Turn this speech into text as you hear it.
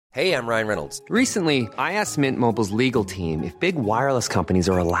Hey, I'm Ryan Reynolds. Recently, I asked Mint Mobile's legal team if big wireless companies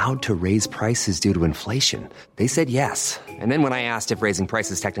are allowed to raise prices due to inflation. They said yes. And then when I asked if raising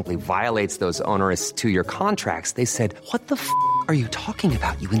prices technically violates those onerous 2-year contracts, they said, "What the are you talking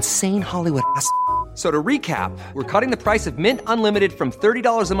about, you insane Hollywood ass?" So to recap, we're cutting the price of Mint Unlimited from $30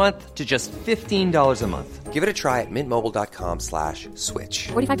 a month to just $15 a month. Give it a try at mintmobile.com/switch.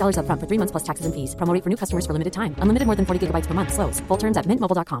 $45 up front for 3 months plus taxes and fees. Promo rate for new customers for limited time. Unlimited more than 40 gigabytes per month. Slows full terms at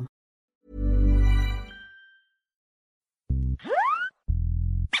mintmobile.com.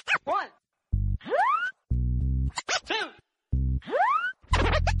 One, two,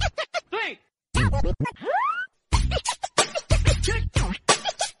 three.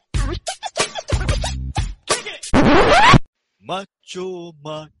 Macho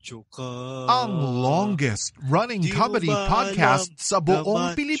ka. Ang longest running comedy podcast sa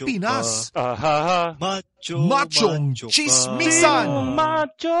buong Pilipinas. Machong Chismisan.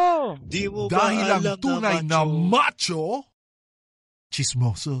 Macho. Dahil ang tunay na macho,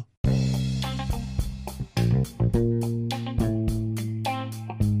 chismoso.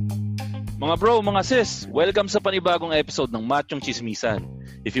 Mga bro, mga sis, welcome sa panibagong episode ng Machong Chismisan.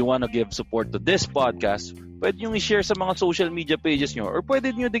 If you wanna give support to this podcast, pwede nyo i-share sa mga social media pages nyo or pwede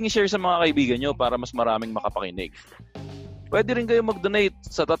nyo ding i-share sa mga kaibigan nyo para mas maraming makapakinig. Pwede rin kayo mag-donate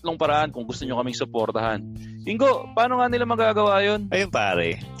sa 3 paraan kung gusto nyo kaming suportahan. Ingo, paano nga nila magagawa yun? Ayun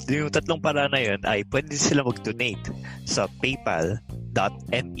pare, yung 3 paraan na yun ay pwede sila mag-donate sa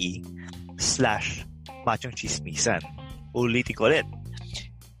paypal.me/machongchismisan. Ulitin ko ulit.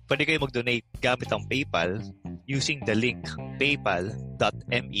 Pwede kayo mag-donate gamit ang PayPal using the link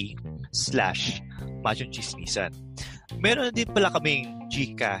paypal.me/machongchismisan. Meron din pala kaming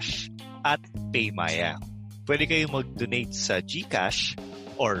GCash at Paymaya. Pwede kayo mag-donate sa GCash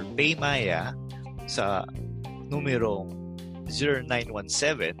or Paymaya sa numero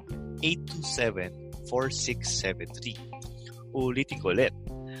 0917-827-4673. Ulitin ko ulit.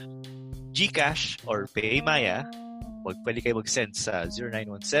 GCash or Paymaya, pwede kayo mag-send sa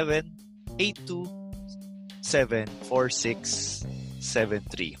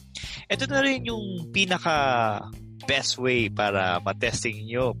 0917-827-4673. Ito na rin yung pinaka best way para matesting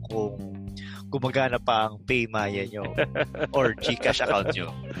nyo kung gumagana pa ang Paymaya nyo or GCash account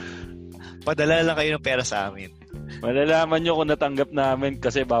nyo. Padala lang kayo ng pera sa amin. Malalaman nyo kung natanggap namin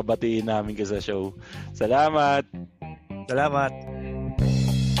kasi babatiin namin ka sa show. Salamat! Salamat!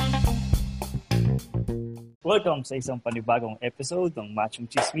 Welcome sa isang panibagong episode ng Machong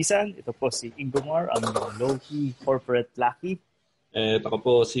Chismisan. Ito po si Ingomar, ang low-key corporate lucky. At ako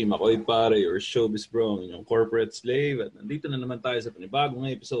po si Makoy Pare or Showbiz Bro, yung corporate slave. At nandito na naman tayo sa panibagong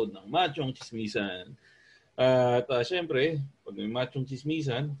episode ng Machong Chismisan. At syempre, pag may Machong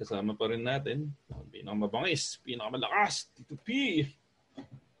Chismisan, kasama pa rin natin ang pinakamabangis, pinakamalakas, Tito P.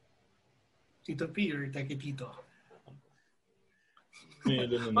 Tito P or Taki Tito?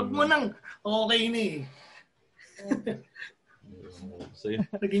 Pag mo nang okay na eh.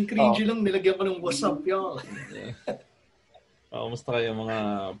 Naging cringy lang, nilagyan ko ng WhatsApp yan. Kamusta kayo mga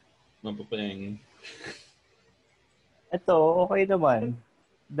mapapayang? Ito, okay naman.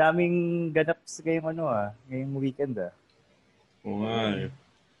 Daming ganap sa ngayong weekend Oo nga eh.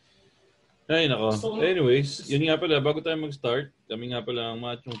 Ay, nako. Anyways, yun nga pala, bago tayo mag-start, kami nga pala ang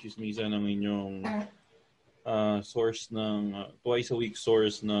Machong Chismisan ng inyong source ng twice a week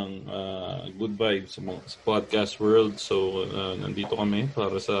source ng good vibes sa podcast world. So nandito kami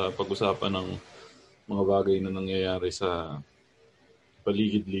para sa pag-usapan ng mga bagay na nangyayari sa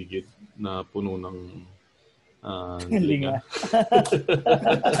paligid-ligid na puno ng linga.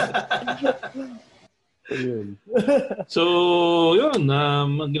 So yun,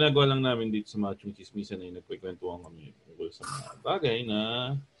 ginagawa lang namin dito sa Machong Chismisan ay nagkikwentuhan kami tungkol sa mga bagay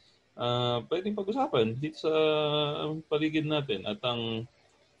na pwedeng pag-usapan dito sa paligid natin. At ang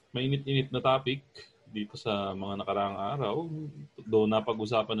mainit-init na topic dito sa mga nakaraang araw, though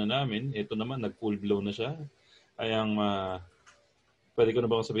napag-usapan na namin, ito naman, nag-full blow na siya, ay ang, pwede ko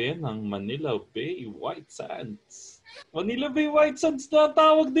na bang sabihin, ang Manila Bay White Sands. Manila Bay White Sands na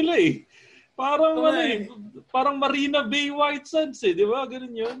tawag nila eh. Parang, parang Marina Bay White Sands eh, di ba?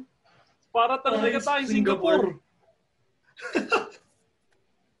 Ganun yun. Para talaga tayong Singapore.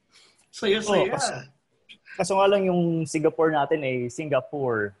 Saya-saya. Kaso nga lang yung Singapore natin ay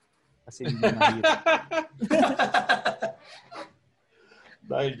Singapore. Kasi hindi mahirap.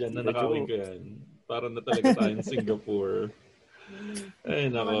 Dahil dyan, nanakawin ko yan. Para na talaga tayong Singapore. Ay,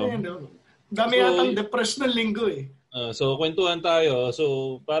 nako. Dami yatang depressed na linggo eh. So, kwentuhan tayo.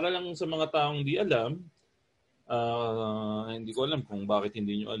 So, para lang sa mga taong di alam, hindi ko alam kung bakit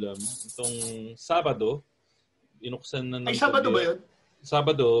hindi nyo alam. Itong Sabado, inuksan na ng... Ay, Sabado ba yun?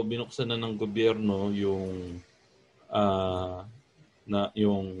 Sabado binuksan na ng gobyerno yung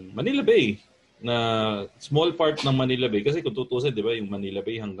yung Manila Bay na small part ng Manila Bay kasi kung tutusin, 'di ba, yung Manila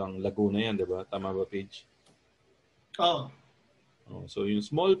Bay hanggang Laguna yan, 'di ba? Tama ba, Paige? Oo. So yung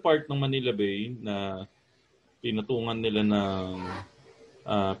small part ng Manila Bay na pinatungan nila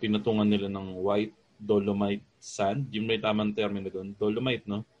ng white dolomite sand, yung may tamang termino doon, dolomite,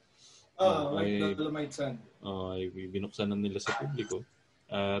 no? White dolomite sand. Ay binuksan na nila sa publiko.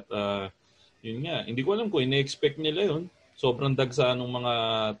 At yun nga, hindi ko alam kung ina-expect nila yun. Sobrang dagsa ng mga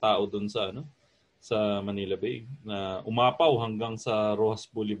tao doon sa Manila Bay na umapaw hanggang sa Rojas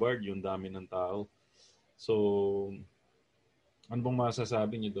Boulevard, yung dami ng tao. So, ano bang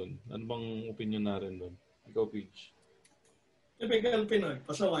masasabi niyo doon? Ano bang opinion na rin doon? Ikaw, Paige. Typical Pinoy,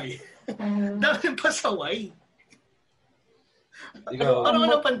 pasaway. Daming pasaway. Parang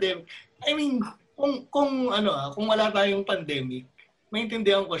walang pandemic. I mean, kung wala tayong pandemic,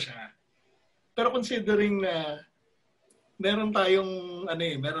 maintindihan ko siya. Pero considering na meron tayong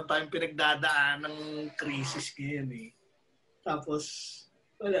pinagdadaan ng crisis ngayon eh. Tapos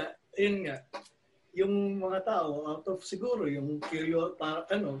wala, ayun nga. Yung mga tao out of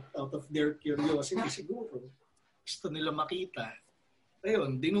their curiosity siguro. Gusto nila makita.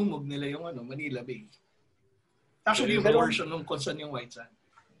 Ayun, dinumog nila yung Manila Bay. Actually, yung version ng concern yung white sand.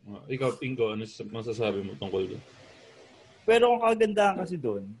 Ikaw, Pingo, ano masasabi mo tungkol doon? Pero ang kagandahan kasi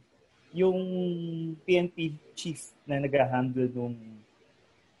doon, yung PNP chief na nag-handle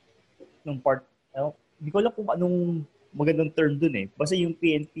nung part, hindi ko alam kung anong magandang term doon eh. Basta yung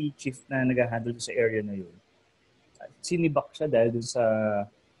PNP chief na nag-handle sa area na yun, sinibak siya dahil doon sa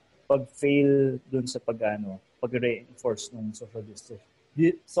pag-fail doon sa pag-reinforce ng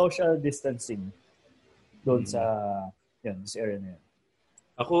social distancing doon sa area na yun.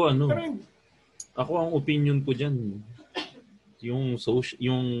 Ako ang opinion ko diyan, yung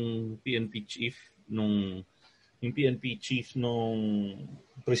PNP chief nung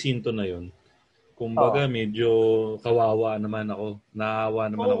presinto na yon. Kumbaga medyo kawawa naman ako. Naawa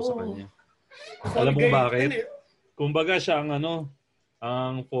naman ako sa kanya. Alam mo bakit? Kumbaga siya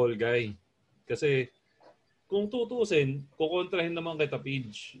ang fall guy. Kasi kung tutusin, kukontrahin naman kita,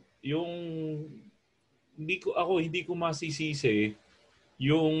 Paige. Hindi ko masisisi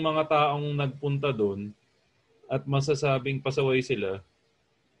yung mga taong nagpunta doon at masasabing pasaway sila.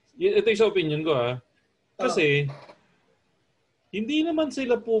 Ito yung sa opinion ko Kasi hindi naman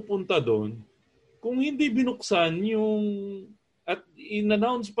sila pupunta doon kung hindi binuksan at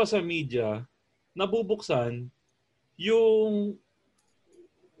in-announce pa sa media na bubuksan yung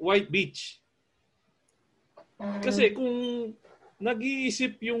White Beach. Kasi kung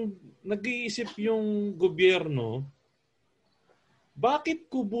nag-iisip yung gobyerno, bakit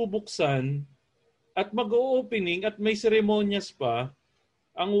ko bubuksan at mag-o-opening at may seremonyas pa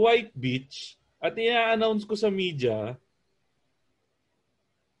ang White Beach at i-announce ko sa media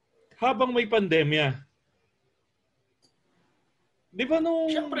habang may pandemya? Di ba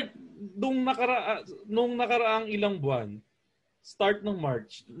nung nakaraang ilang buwan, start ng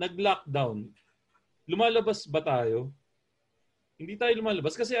March, nag-lockdown, lumalabas ba tayo? Hindi tayo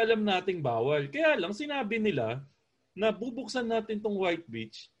lumalabas kasi alam nating bawal. Kaya lang sinabi nila na bubuksan natin tong White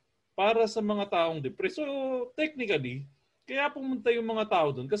Beach para sa mga taong depressed. So, technically, kaya pumunta yung mga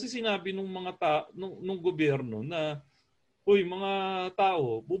tao doon kasi sinabi nung gobyerno na, "Hoy, mga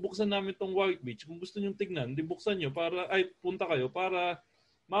tao, bubuksan namin tong White Beach. Kung gusto niyo tignan, buksan niyo punta kayo para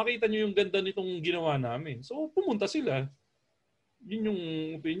makita niyo yung ganda nitong ginawa namin." So, pumunta sila. Yun yung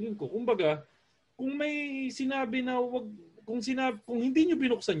opinion ko. Kumbaga, kung may sinabi na kung hindi niyo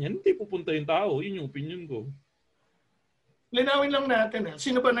binuksan yan, hindi pupunta yung tao. Yun yung opinion ko. Linawin lang natin.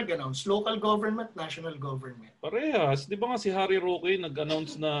 Sino ba nag-announce? Local government, national government? Parehas. Di ba nga si Harry Roque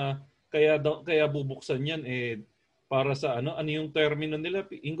nag-announce na kaya bubuksan yan para sa ano yung termino nila?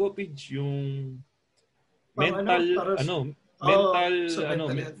 Ingo, Pidge, yung mental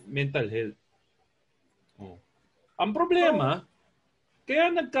health. Oh. Ang problema,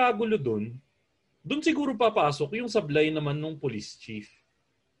 kaya nagkagulo doon siguro papasok yung sablay naman ng police chief.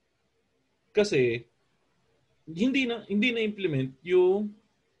 Kasi hindi na implement yung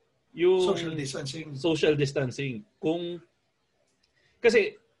social distancing.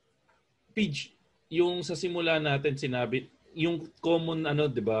 Kasi Pidge, yung sa simula natin sinabi, yung common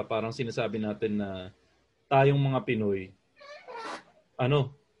 'di ba, parang sinasabi natin na tayong mga Pinoy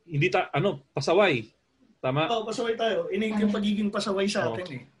pasaway. Tama? Oo, pasaway tayo. Yung pagiging pasaway sa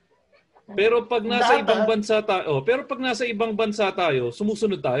atin Pero pag nasa ibang bansa tayo,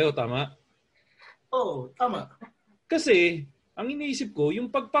 sumusunod tayo, tama? Oo, tama. Kasi ang iniisip ko, yung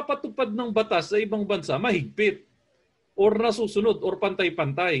pagpapatupad ng batas sa ibang bansa mahigpit. or nasusunod or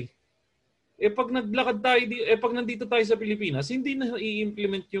pantay-pantay. Pag naglakad tayo, pag nandito tayo sa Pilipinas, hindi na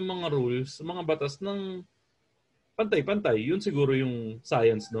i-implement yung mga rules, mga batas ng pantay-pantay. Yun siguro yung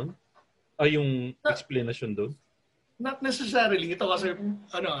science doon. Yung explanation doon. Not necessarily. Ito kasi,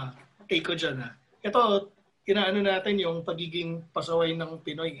 take ko dyan. Ito, inaano natin yung pagiging pasaway ng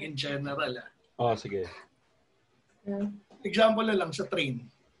Pinoy in general. Sige. Example na lang sa train.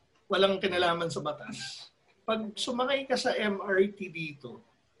 Walang kinalaman sa batas. Pag sumakay ka sa MRT dito,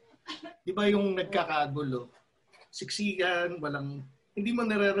 di ba yung nagkakagulo? Siksikan, hindi mo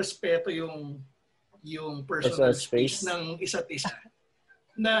nire-respeto yung personal space ng isa't isa.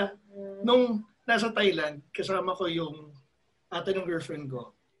 Na nung nasa Thailand, kasama ko yung ate ng girlfriend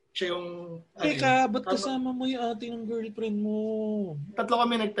ko. Siya yung... Teka, ba't kasama mo yung ate ng girlfriend mo? Tatlo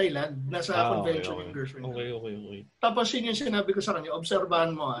kami nag-Thailand. Nasa convention yung girlfriend ko. Okay. Tapos yun yung sinabi ko sa kanya,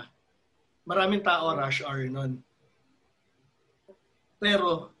 obserbahan mo maraming tao rush hour nun.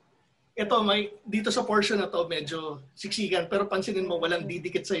 Pero, ito dito sa portion na to medyo siksikan, pero pansinin mo, walang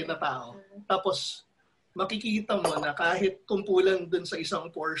didikit sa'yo na tao. Tapos, makikita mo na kahit kumpulan dun sa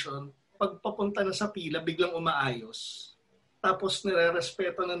isang portion, pag papunta na sa pila, biglang umaayos. Tapos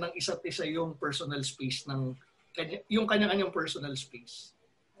nire-respeto na ng isa't isa yung personal space yung kanya-kanyang personal space.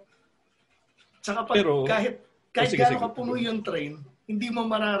 Saka kahit gaano ka puno yung train, hindi mo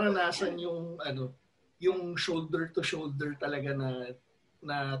mararanasan yung shoulder to shoulder talaga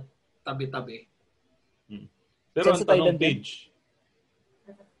na tabi-tabi. Pero ang tanong, Page.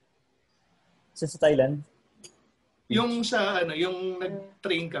 Sa Thailand? Yung yung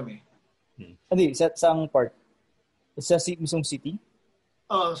nag-train kami. Hindi, saang part? Sa mismong city?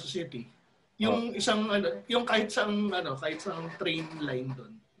 Sa city. Yung isang yung kahit saang train line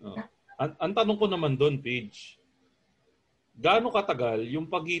doon. Ang tanong ko naman doon, Page. Gaano katagal yung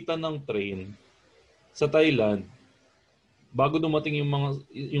pagitan ng train sa Thailand bago dumating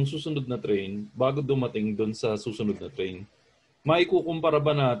yung susunod na train, bago dumating doon sa susunod na train? Maikukumpara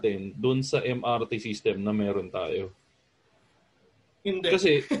ba natin doon sa MRT system na meron tayo? Hindi.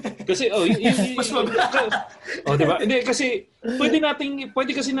 Kasi mas diba? Hindi kasi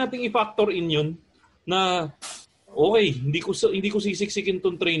pwede kasi nating i-factor in 'yun na okay, hindi ko sisiksikin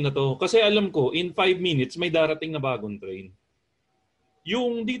tong train na to kasi alam ko in 5 minutes may darating na bagong train.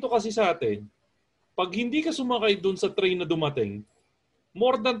 Yung dito kasi sa atin, pag hindi ka sumakay doon sa train na dumating,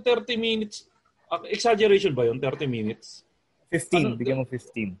 more than 30 minutes, exaggeration ba 'yon? 30 minutes? 15, bigyan mo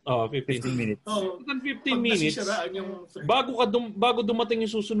 15. 15 minutes. More than 15 minutes, bago dumating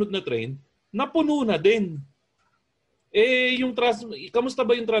yung susunod na train, napuno na din. Kamusta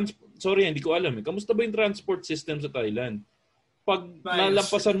ba yung sorry, hindi ko alam kamusta ba yung transport system sa Thailand? Pag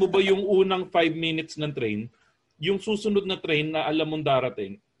nalampasan mo ba yung unang 5 minutes ng train, yung susunod na train na alam mong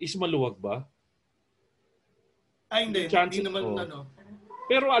darating, is maluwag ba? Ay, hindi naman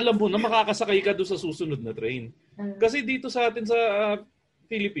Pero alam mo na makakasakay ka doon sa susunod na train. Kasi dito sa atin sa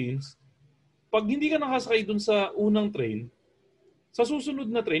Philippines, pag hindi ka nakasakay doon sa unang train, sa susunod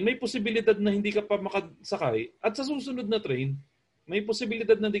na train, may posibilidad na hindi ka pa makasakay. At sa susunod na train, may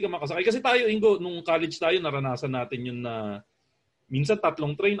posibilidad na hindi ka makasakay. Kasi tayo, Ingo, nung college tayo, naranasan natin yun na minsan 3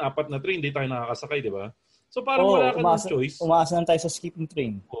 train, 4 na train, hindi tayo nakakasakay, di ba? So parang wala ka ng choice. Umaasa lang tayo sa skipping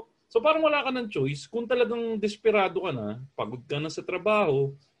train. So parang wala ka ng choice. Kung talagang desperado ka na, pagod ka na sa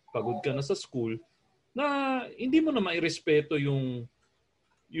trabaho, pagod ka na sa school, na hindi mo na mairespeto yung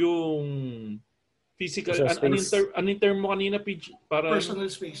physical, anong term mo kanina, Pidge?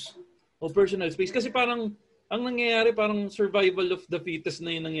 Personal space. Personal space. Kasi parang, ang nangyayari, parang survival of the fittest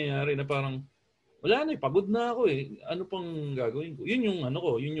na yung nangyayari na parang, wala na pagod na ako ano pang gagawin ko? Yun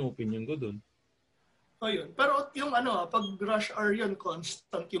yung opinion ko dun. Yun. Pero yung pag rush hour yun,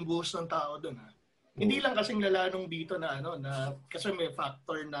 constant yung buhos ng tao dun Hindi lang kasing lalanong dito na na kasi may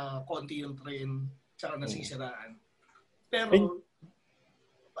factor na konti yung train tsaka nasisiraan. Pero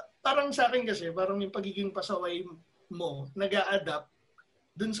parang sa akin kasi, parang yung pagiging pasaway mo, nag-a-adapt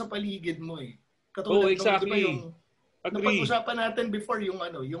dun sa paligid mo Katulad exactly. Yung napag-usapan natin before yung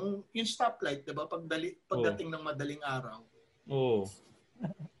yung stoplight, 'di ba? Pagdating ng madaling araw.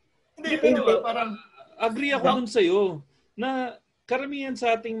 Hindi, diba? Parang agree ako dun sa'yo na karamihan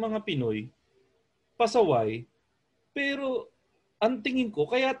sa ating mga Pinoy pasaway, pero ang tingin ko,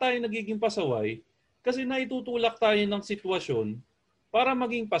 kaya tayo nagiging pasaway kasi naitutulak tayo ng sitwasyon para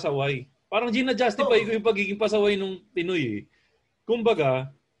maging pasaway. Parang ginajustify ko yung pagiging pasaway ng Pinoy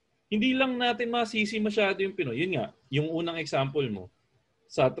Kumbaga, hindi lang natin masisi masyado yung Pinoy. Yun nga, yung unang example mo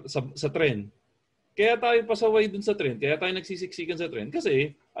sa trend. Kaya tayo pasaway dun sa trend, kaya tayo nagsisiksikan sa trend.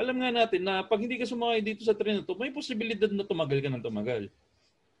 Kasi alam nga natin na pag hindi ka sumakay dito sa trend na to, may posibilidad na tumagal ka ng tumagal.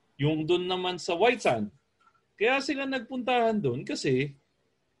 Yung dun naman sa white sand, Kaya sila nagpuntahan doon kasi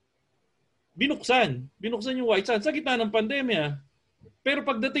binuksan yung White Sands sa gitna ng pandemya. Pero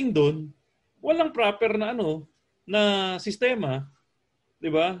pagdating doon, walang proper na na sistema, 'di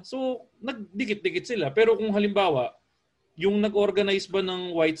ba? So nagdikit-dikit sila. Pero kung halimbawa, yung nag-organize ba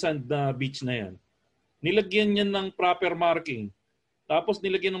ng White Sand na beach na 'yan, nilagyan niya ng proper marking. Tapos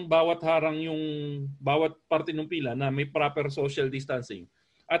nilagyan ng bawat harang yung bawat parte ng pila na may proper social distancing.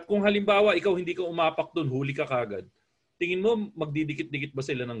 At kung halimbawa ikaw hindi ka umapak doon, huli ka kagad. Tingin mo magdidikit-dikit ba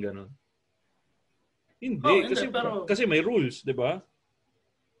sila ng gano'n? Hindi, kasi may rules, 'di ba?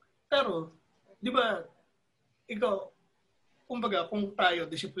 Pero 'di ba ikaw kumbaga kung tayo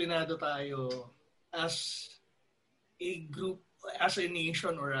disiplinado tayo as a group, as a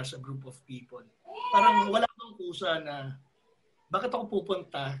nation or as a group of people. Parang wala bang kusa na bakit ako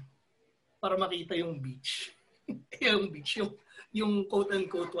pupunta para makita yung beach? yung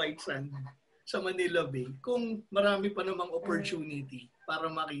quote-unquote white sand sa Manila Bay kung marami pa namang opportunity para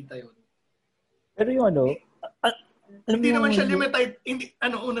makita yun. Pero yung hindi naman siya limited,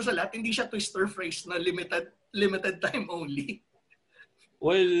 una sa lahat, hindi siya twister phrase na limited time only.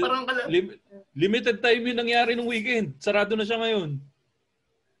 Well, limited time yung nangyari nung weekend. Sarado na siya ngayon.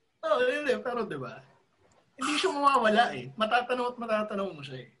 Hindi, pero diba? Hindi siya mawawala eh. Matatanaw mo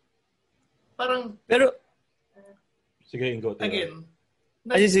siya eh. Parang... Pero... Sige, Ingo. Again.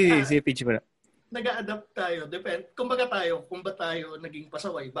 Si Peach mo na. Nag-a-adapt tayo. Kung ba tayo naging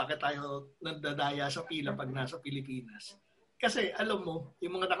pasaway, bakit tayo nandadaya sa pila pag nasa Pilipinas? Kasi alam mo,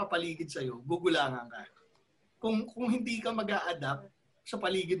 yung mga nakapaligid sa'yo, gugulangan ka. Kung hindi ka mag-a-adapt sa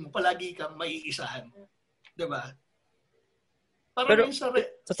paligid mo, palagi kang maiisahan. Diba? Pero,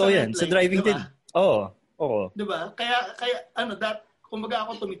 totoo yan. Sa driving din. Oo. Diba? Kaya kumbaga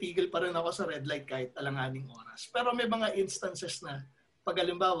ako tumitigil pa rin ako sa red light kahit alanganing oras. Pero may mga instances na pag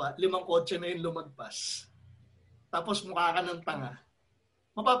halimbawa, 5 kotse na yung lumagpas, tapos mukha ka ng tanga,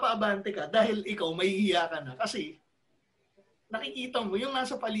 mapapaabante ka dahil ikaw mahihiya ka na. Kasi nakikita mo yung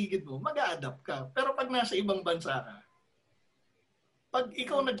nasa paligid mo, mag-a-adapt ka. Pero pag nasa ibang bansa ka, pag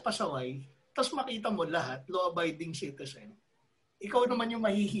ikaw nagpasaway, tapos makita mo lahat, law-abiding citizen, ikaw naman yung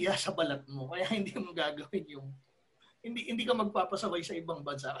mahihiya sa balat mo. Kaya hindi mo gagawin yung... Hindi ka magpapasaway sa ibang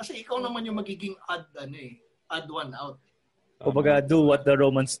bansa. Kasi ikaw naman yung magiging odd one out. Kumbaga, do what the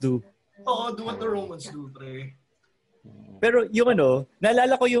Romans do. Oo, do what the Romans do, pre. Pero yung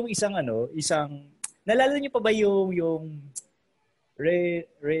naalala ko yung naalala niyo pa ba yung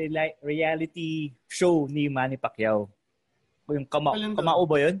reality show ni Manny Pacquiao? Yung Kamao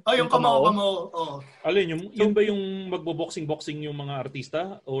ba yun? Yung Kamao. Oh. Alin, yun ba yung magbo-boxing yung mga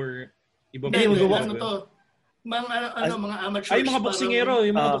artista? Or iba ba? Ano to? Mga amateur. Ay, mga boksingero.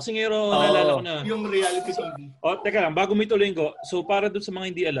 Yung mga boksingero, naalala ko na. Yung reality TV. Teka lang, bago mo ituloy ko. So, para doon sa mga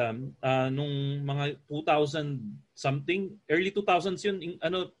hindi alam, nung mga 2000 something, early 2000s yun,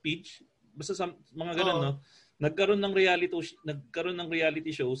 Peach? Basta mga ganun, no? Nagkaroon ng reality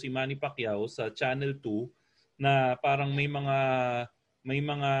show si Manny Pacquiao sa Channel 2 na parang may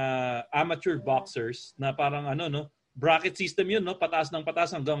mga amateur boxers na parang bracket system yun, no? Pataas ng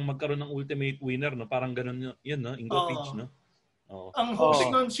pataas hanggang magkaroon ng ultimate winner, no? Parang ganun yun, no? Ingo Peach, no? Ang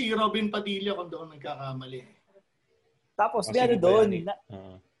host nun si Robin Padilla kung doon nagkakamali. Tapos, may doon.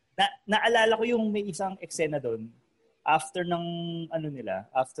 Naalala ko yung may isang eksena doon after ng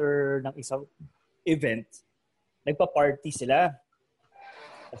isang event, nagpa-party sila.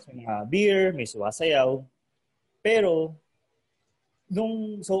 Tapos may mga beer, may suwasayaw. Pero,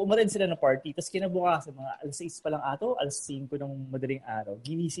 umattend sila ng party, tapos kinabukasan, mga alas 6 pa lang alas 5 ng madaling araw,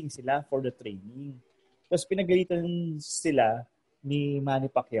 ginising sila for the training. Tapos pinagalitan sila ni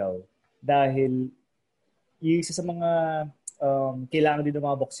Manny Pacquiao dahil yung isa sa mga kailangan din ng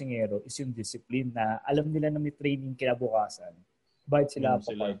mga boksingero is yung discipline na alam nila na may training kinabukasan. Bakit sila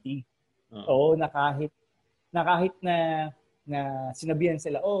pa-party? Oo, na kahit na sinabihan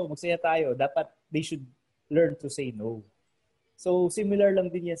sila, magsaya tayo, dapat they should learn to say no. So, similar lang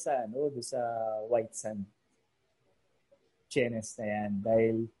din yan sa White Sand. Chenes na yan.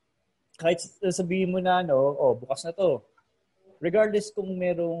 Dahil kahit sabihin mo na, bukas na to. Regardless kung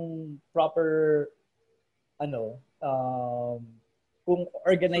merong proper, kung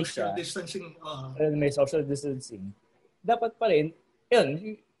organized siya. May social distancing. Dapat pa rin,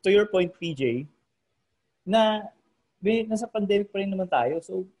 yun, to your point, PJ, na nasa pandemic pa rin naman tayo.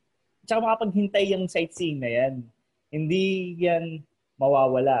 So, tsaka makapaghintay yung sightseeing na yan. Hindi yan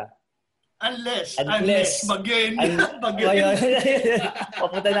mawawala. Unless bagyo.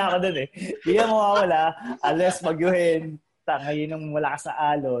 Papunta na ako dun eh. Hindi yan mawawala unless bagyuhin, tangayin ng malakas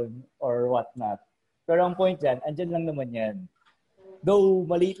na alon or whatnot. Pero ang point dyan, andyan lang naman yan. Though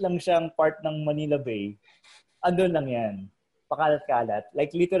maliit lang siyang part ng Manila Bay, andun lang yan. Pakalat-kalat.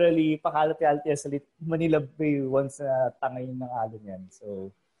 Like literally, pakalat-kalat yan sa Manila Bay once na tangay ng alon yan.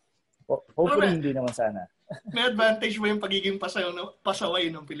 So, hopefully hindi naman sana. May advantage ba yung pagiging pasaway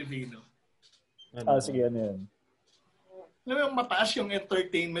ng Pilipino? Sige, ano yun? Alam mo yung mataas yung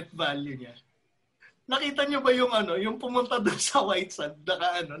entertainment value niya. Nakita niyo ba yung yung pumunta doon sa White Sand,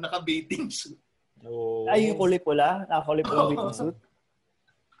 naka-bathing suit? Oh. Ay, yung kulay pula? Nakakulay pula bathing suit?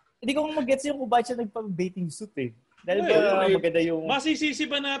 Hindi ko mag-gets yung kung bakit siya nagpa-bathing suit eh. Dahil ba maganda yung... Masisisi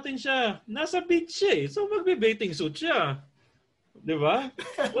ba natin siya? Nasa beach siya eh. So magbe-bathing suit siya. Di ba?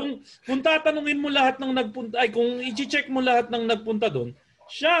 Kung tatanungin mo lahat ng nagpunta, kung i-check mo lahat ng nagpunta doon,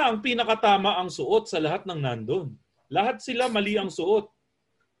 siya ang pinakatama ang suot sa lahat ng nandun. Lahat sila mali ang suot.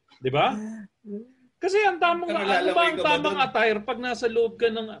 Di ba? Kasi ang tamang attire pag nasa loob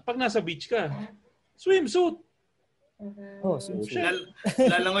ka pag nasa beach ka? Swimsuit. Swimsuit.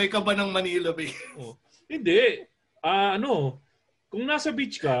 Lalangoy ka ba ng Manila Bay? Hindi. Kung nasa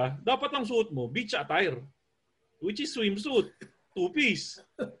beach ka, dapat ang suot mo beach attire, which is swimsuit, two-piece.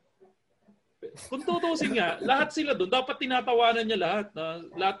 Kung tutusin nga, lahat sila doon, dapat tinatawanan niya lahat.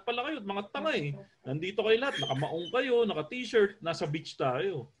 Lahat pala kayo, mga tanga eh. Nandito kayo lahat, nakamaong kayo, naka-t-shirt, nasa beach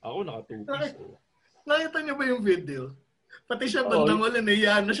tayo. Ako naka-two-piece. Nakita niyo ba yung video? Pati siya bandang wala,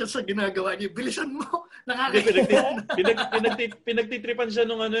 nahiyan na siya sa ginagawa niya. Bilisan mo! Pinagtitripan siya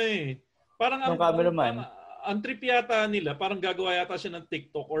nung Parang ang cameraman. Ang trip yata nila, parang gagawa yata siya ng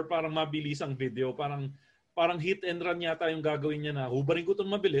TikTok or parang mabilis ang video. Parang hit and run yata yung gagawin niya na hubarin ko itong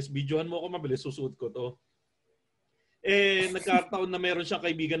mabilis, videohan mo ako mabilis, susuot ko to. Nagkataon na meron siyang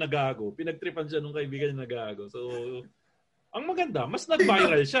kaibigan na gago. Pinagtripan siya nung kaibigan na gago. So, ang maganda, mas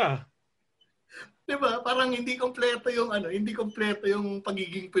nag-viral siya. Diba? Parang hindi kompleto yung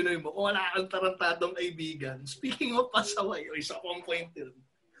pagiging Pinoy mo kung wala kang tarantadong kaibigan. Speaking of pasaway, isa pang point yun.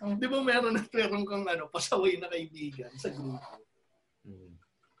 Di ba meron kang pasaway na kaibigan sa grupo?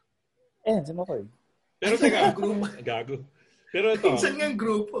 Sa Makoy. Pero teka, gago. Pero ito. Minsan nga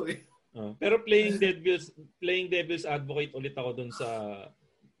grupo eh. Pero playing devil's advocate ulit ako dun sa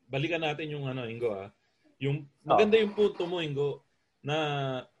balikan natin yung Ingo Yung maganda yung punto mo Ingo na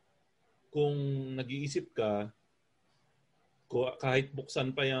kung nag-iisip ka kahit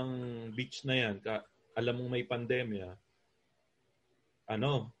buksan pa yung beach na yan, alam mong may pandemya,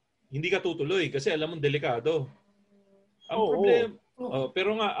 hindi ka tutuloy kasi alam mong delikado. Ang problema,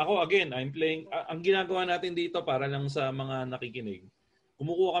 pero nga ako again, ang ginagawa natin dito para lang sa mga nakikinig.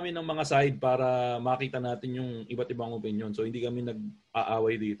 Kumukuha kami ng mga side para makita natin yung iba't ibang opinion. So hindi kami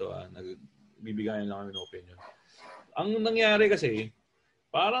nag-aaway dito, nagbibigayan lang kami ng opinion. Ang nangyari kasi,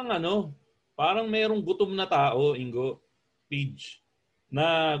 parang merong gutom na tao, Ingo, Pidge,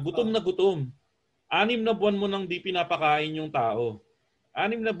 na gutom na gutom. 6 na buwan mo nang di pinapakain yung tao.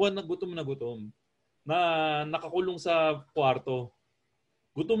 6 na buwan na gutom na nakakulong sa kwarto.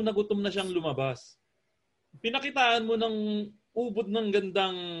 Gutom na siyang lumabas. Pinakitaan mo ng ubod ng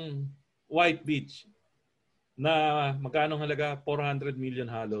gandang White Beach na magkano halaga? 400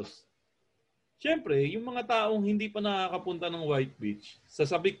 million halos. Siyempre, yung mga taong hindi pa nakakapunta ng White Beach,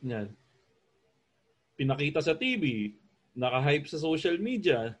 sasabik niyan, pinakita sa TV, naka-hype sa social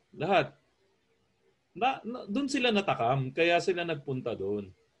media, lahat. Doon sila natakam, kaya sila nagpunta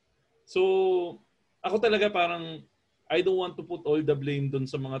doon. So, ako talaga parang, I don't want to put all the blame doon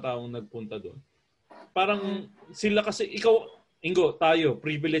sa mga taong nagpunta doon. Parang sila kasi, ikaw, Ingo, tayo,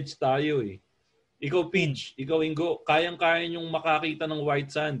 privileged tayo eh. Ikaw, Pinch, ikaw, Ingo, kayang-kaya nyong makakita ng white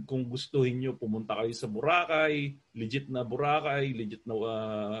sand kung gustuhin nyo. Pumunta kayo sa Boracay, legit na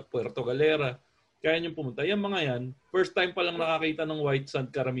Puerto Galera. Kaya nyong pumunta. Yan mga yan, first time pa lang nakakita ng white sand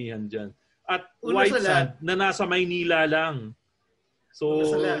karamihan dyan. At white sand na nasa Maynila lang. So,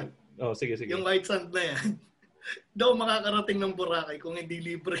 sige. Yung white sand na yan, daw makakarating ng Boracay kung hindi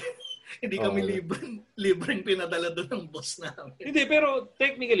libre. Hindi kami libreng pinadala doon ng boss namin. Hindi, pero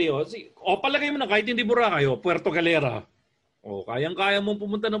technically, palagay mo na kahit hindi Boracay, Puerto Galera. Kayang-kaya mong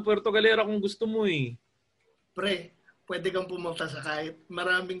pumunta ng Puerto Galera kung gusto mo eh. Pre, pwede kang pumunta sa kahit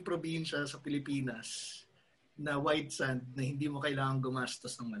maraming probinsya sa Pilipinas na white sand na hindi mo kailangan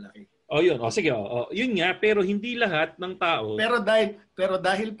gumastos ng malaki. Yun. Sige. Yun nga, pero hindi lahat ng tao. Pero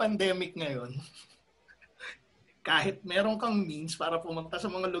dahil pandemic ngayon, kahit meron kang means para pumunta sa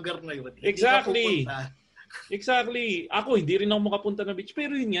mga lugar na yun, Exactly. Ako, hindi rin ako makapunta na beach.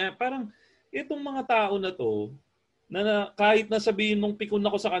 Pero yun nga, parang itong mga tao na to, na kahit nasabihin mong pikon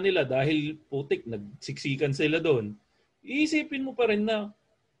ako sa kanila dahil putik, nagsiksikan sila doon, iisipin mo pa rin na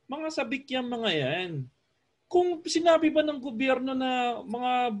mga sabik yung mga yan. Kung sinabi ba ng gobyerno na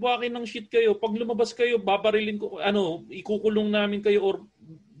mga buwakin ng shit kayo, pag lumabas kayo, babarilin ko, ikukulong namin kayo or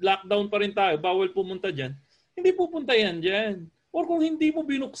lockdown pa rin tayo, bawal pumunta dyan. hindi pupunta yan dyan. Or kung hindi mo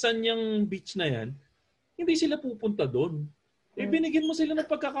binuksan yung beach na yan, hindi sila pupunta doon. Eh, binigyan mo sila ng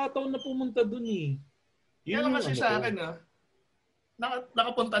pagkakataon na pumunta doon eh. Yan lang kasi sa akin,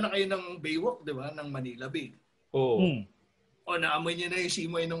 nakapunta na kayo ng Baywalk, di ba? Ng Manila Bay. Oo. O naamoy niyo na yung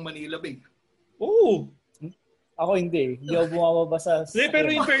simoy ng Manila Bay. Oo. Ako hindi. Hindi ako bumababa sa...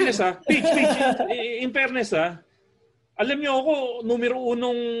 Pero in fairness in fairness alam niyo ako, numero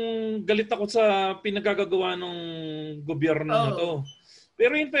unong galit ako sa pinagagagawa ng gobyerno na to.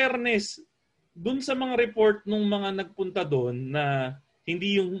 Pero in fairness, dun sa mga report ng mga nagpunta doon na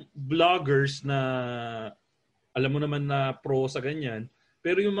hindi yung vloggers na alam mo naman na pro sa ganyan,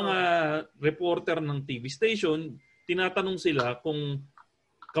 pero yung mga reporter ng TV station, tinatanong sila kung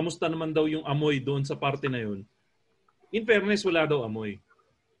kamusta naman daw yung amoy doon sa parte na yun. In fairness, wala daw amoy.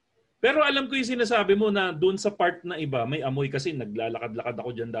 Pero alam ko yung sinasabi mo na doon sa part na iba, may amoy kasi naglalakad-lakad ako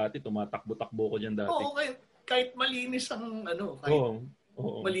dyan dati, tumatakbo-takbo ko dyan dati. Oo, kahit malinis ang kahit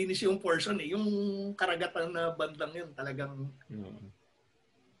malinis yung portion yung karagatan na bandang yun talagang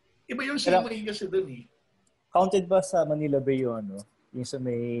iba yung simoy kasi doon eh. Counted ba sa Manila Bay yung yung sa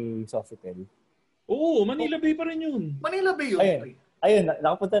may Sofitel? Oo, Manila Bay pa rin yun. Manila Bay yun. Ayun,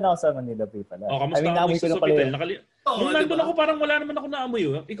 nakapunta na ako sa Manila Bay pala. Kamusta amoy sa Sofitel? Nung nandun ako, parang wala naman ako naamoy.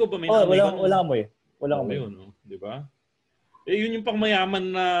 Ikaw ba may naamoy? Wala amoy. Wala amoy. Yun, di ba? Yun yung pangmayaman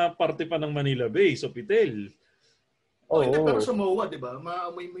na parte pa ng Manila Bay, Sofitel. Pero sa MOA, di ba?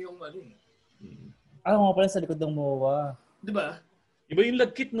 Maamoy mo yung nga pala sa likod ng MOA. Di ba? Iba yung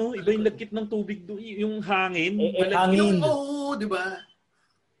lagkit, no? Iba yung lagkit ng tubig doon. Yung hangin. Hangin. Di ba?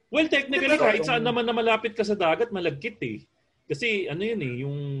 Well, technically, kahit saan naman na malapit ka sa dagat, malagkit eh. Kasi ano yun eh,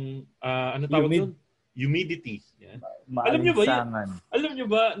 yung ano tawag yun? Humidity. Yan. Alam nyo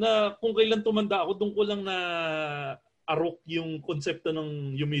ba na kung kailan tumanda ako, doon ko lang na arok yung konsepto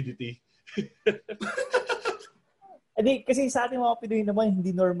ng humidity. Kasi sa ating mga Pinoy naman,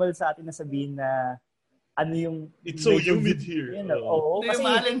 hindi normal sa atin na sabihin na ano yung... It's so humid here. Kasi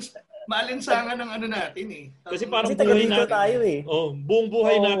maalinsangan ng natin eh. Kasi parang buhay natin. Tayo eh. Buong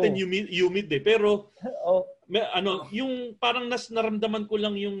buhay natin humid eh. Pero yung parang naramdaman ko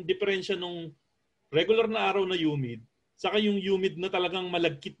lang yung diferensya nung regular na araw na humid saka yung humid na talagang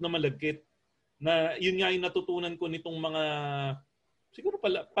malagkit na yun nga yung natutunan ko nitong mga siguro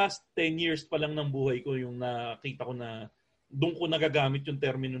pala past 10 years pa lang ng buhay ko yung nakita ko na doon ko nagagamit yung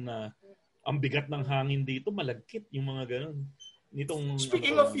termino na ang bigat ng hangin dito malagkit yung mga ganun.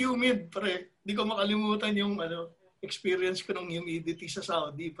 Speaking of humid, pre, di ko makalimutan yung experience ko ng humidity sa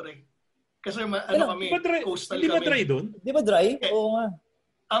Saudi, pre. Kasi kami, coastal kami. Di ba dry doon? Di ba dry? Oo nga.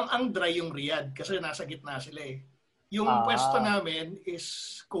 Ang dry yung Riyadh kasi nasa gitna sila eh. Yung pwesto namin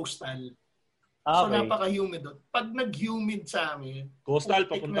is coastal. So napaka-humid doon. Pag nag-humid sa amin,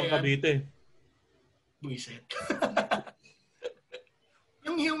 coastal papuntang Cavite. Buiset.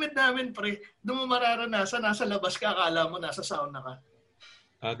 Yung humid namin, pre, doon mo mararanasan, nasa labas ka, akala mo nasa sauna ka.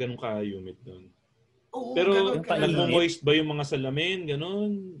 Ganun ka-humid doon. Oo, pero nagmo-moist ba yung mga salamin?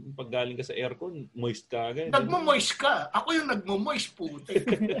 Ganun? Pag galing ka sa aircon, moist ka agad. Nagmo-moist ka. Ako yung nagmo-moist, puti.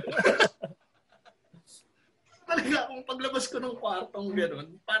 Talaga akong paglabas ko ng kwartong ganun,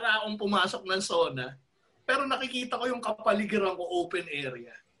 para akong pumasok ng sauna. Pero nakikita ko yung kapaligiran ko open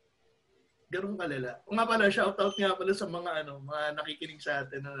area. Ganun kalala. O nga pala, shoutout nga pala sa mga mga nakikinig sa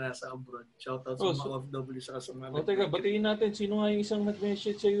atin na nasa abroad. Shoutout sa mga OFW sa mga... Teka, batiin natin. Sino nga yung isang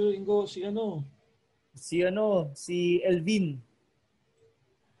nag-message sa iyo, Ingo? Si Elvin.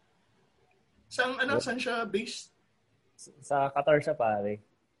 Saan siya based? Sa Qatar siya, pare.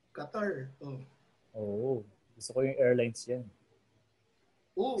 Qatar? Oo. Gusto ko yung airlines yan.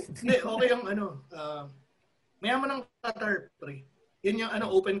 Hindi, okay yung mayaman ng Qatar, pre. Yan yung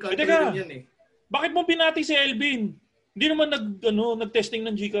open country rin yan eh. Bakit mo pinati si Elvin? Hindi naman nag-testing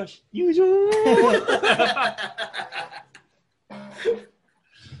ng GCash.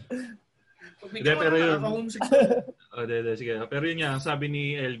 Pero yun. Sige. Pero yun nga, sabi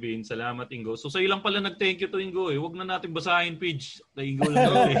ni Elvin, salamat Ingo. So sa ilang pala nag-thank you to Ingo eh. Huwag na natin basahin page. Na Ingo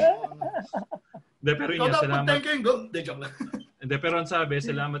lang eh. Pero yun nga, salamat. Thank you Ingo. Joke lang. Pero ang sabi,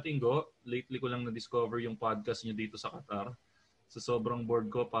 salamat Ingo. Lately ko lang na-discover yung podcast niyo dito sa Qatar. Sa sobrang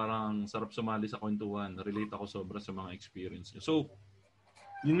bored ko, parang sarap sumali sa kwentuhan. Relate ako sobra sa mga experience niyo. So,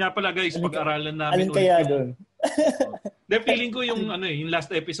 yun nga pala guys, pag-aralan namin ulit kaya doon? Feeling ko yung yung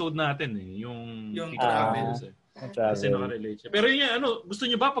last episode natin yung travels eh. Kasi nakarelate siya. Pero yun gusto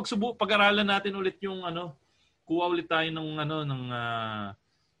niyo ba pag-aralan natin ulit yung kuha ulit tayo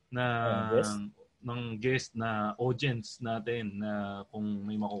ng guest na audience natin na kung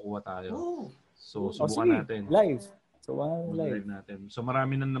may makukuha tayo. So subukan natin. Live. Live natin. So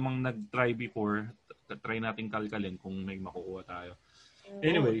marami na namang nag-try before. try nating kalkalin kung may makukuha tayo.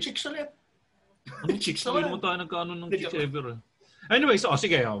 Anyway. Chicks ulit. Chicks naman. Hindi mo tayo nagkaano ng chicks ever. Anyway, so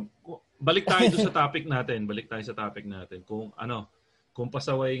sige. Balik tayo doon sa topic natin. Kung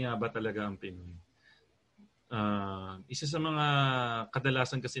pasaway nga ba talaga ang Pinoy. Isa sa mga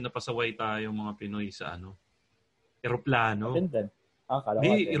kadalasan kasi napasaway tayo mga Pinoy sa eroplano.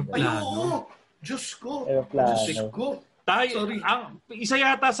 Eroplano. Diyos ko. Isa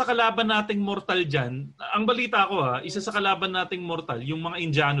yata sa kalaban nating mortal dyan, ang balita ko isa sa kalaban nating mortal, yung mga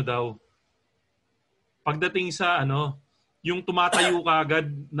Indiano daw. Pagdating sa yung tumatayo ka agad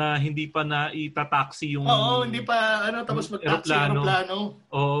na hindi pa na itataxi yung hindi pa tapos mag-taxi aeroplano.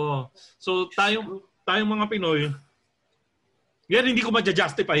 Oo. So tayong mga Pinoy, yan hindi ko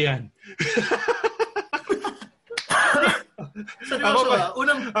ma-justify yan.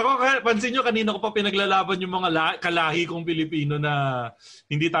 Ako, pansin nyo, kanina ko pa pinaglalaban yung mga kalahi kong Pilipino na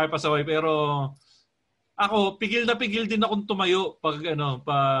hindi tayo pasaway. Pero ako, pigil na pigil din akong tumayo pag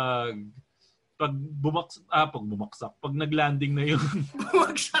bumaksak. Pag naglanding na yun.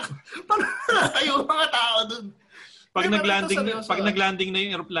 Bumagsak? Paano tayo mga tao dun? Pag naglanding na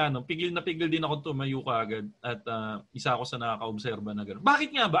yung eroplano, pigil na pigil din ako tumayo kaagad. At isa ako sa nakaka-obserba na gano'n. Bakit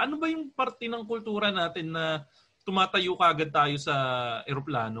nga ba? Ano ba yung parte ng kultura natin na tumatayo kaagad tayo sa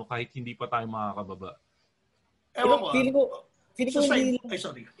eroplano kahit hindi pa tayo makakababa? Feeling ko hindi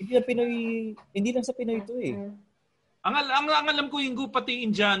lang sa Pinoy ito eh. Ang alam ko, Ingo, pati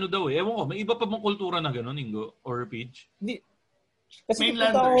Indiano daw eh. Ewan ko, may iba pa bang kultura na gano'n, Ingo? Or Pidge? Hindi. Kasi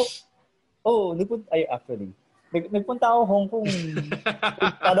mainlanders. Actually. Nagpunta ako Hong Kong.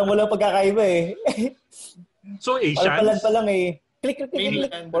 Parang wala pagkakaiba eh. So, Asians? Palan pa lang eh. Click.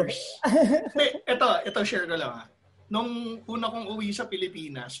 Mainlanders. Ito share ko lang Nung una kong uwi sa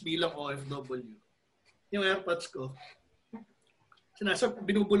Pilipinas bilang OFW, yung airpods ko,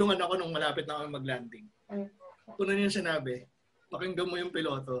 binubulungan ako nung malapit na kami mag-landing. Una niya sinabi, pakinggan mo yung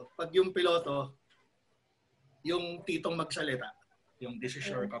piloto. Pag yung piloto, yung titong magsalita, yung this is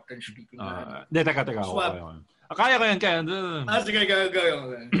your captain speaking. Teka. Kaya ko yan. Sige,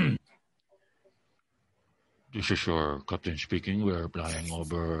 gagawin. This is your captain speaking. We are flying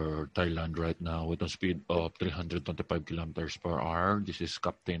over Thailand right now with a speed of 325 kilometers per hour. This is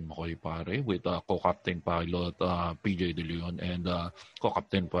Captain Makoy Pare with co-captain pilot PJ De Leon and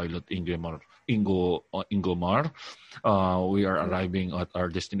co-captain pilot Ingo Mar. We are arriving at our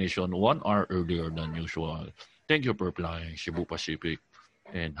destination 1 hour earlier than usual. Thank you for flying Cebu Pacific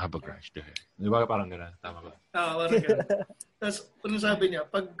and have a great day. Di ba parang gano'n? Tama ba? Parang gano'n. Tapos, ano sabi niya,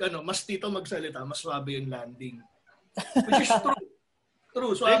 pag mas tito magsalita, mas swabe yung landing. Which is true.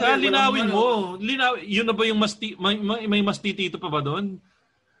 True. Swabe. Linawin mo. Yun na ba yung may mas tito pa ba doon?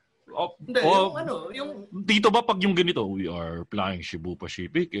 Hindi, yung Tito ba pag yung ganito, we are flying Cebu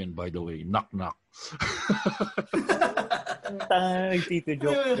Pacific and by the way, knock. Tito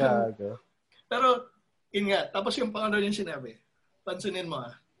joke. Gago. Pero, yun nga, tapos yung pangalawa yung sinabi, pansinin mo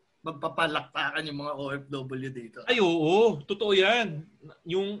magpapalakpakan yung mga OFW dito. Ay, oo. Totoo yan.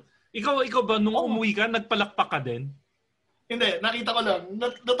 Yung, ikaw ba, nung umuwi ka, nagpalakpak ka din? Hindi. Nakita ko lang.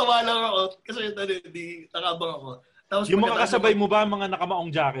 Natawa lang ako kasi nakabang ako. Tapos yung mga kasabay mo ba, mga nakamaong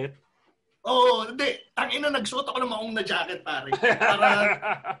jacket? Oo. Hindi. Tangina, nagsuot ako ng maong na jacket, pare.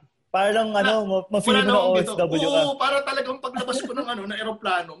 Parang ma-feel mo na OFW ka. Oo, para talagang paglabas ko ng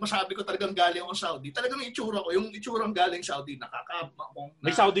aeroplano, masabi ko talagang galing ako Saudi. Talagang yung itsura galing Saudi, nakakapakong.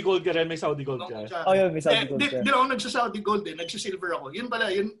 May Saudi gold ka rin, may Saudi gold ka. Oh, yun, may Saudi gold ka. Di ako nagsa-Saudi gold nagsa-silver ako. Yun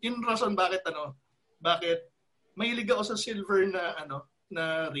pala, yun rason bakit mahilig ako sa silver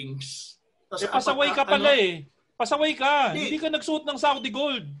na rings. Pasaway ka pala eh. Pasaway ka. Hindi ka nagsuot ng Saudi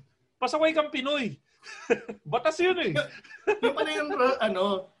gold. Pasaway kang Pinoy. Batas yun eh.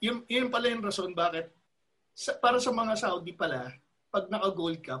 Yun pala yung rason bakit para sa mga Saudi pala, pag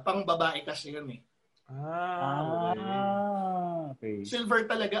naka-gold ka, pang babae kasi yun eh. Okay. Silver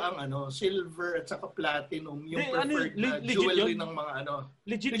talaga ang silver at saka platinum yung preferred na jewelry ng mga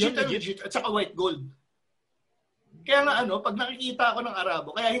Legit. At saka white gold. Kaya nga pag nakikita ako ng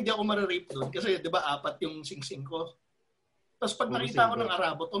Arabo, kaya hindi ako ma-rape doon kasi 'di ba 4 yung singsing ko. Tapos pag nakita ko ng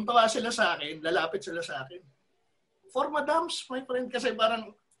Arabo, tuntawa sila sa akin, lalapit sila sa akin. For madams, my friend, kasi parang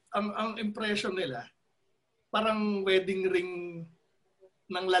ang impression nila, parang wedding ring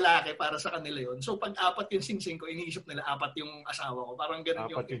ng lalaki para sa kanila yon. So pag 4 yung singsing ko, iniisip nila 4 yung asawa ko. Parang ganun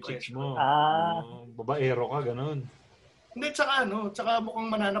yung impression. 4 yung chicks mo. Babaero ka, ganun. Hindi, tsaka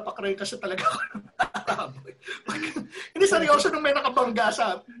mukhang mananapak rin kasi talaga ako ng Arabo. Hindi seryoso nung may nakabangga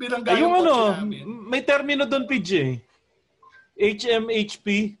binangga yung kotse namin. May termino doon, PJ.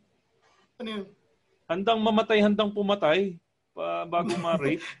 HMHP. Ano yun? Handang mamatay, handang pumatay bago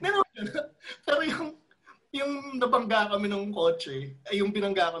ma-rape. Pero yung nabangga kami ng kotse, ay yung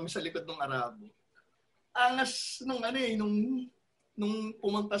binangga kami sa likod ng Arabo. Angas nung nung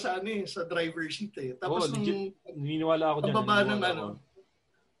pumunta sa sa driver seat eh. Tapos naniniwala ako diyan.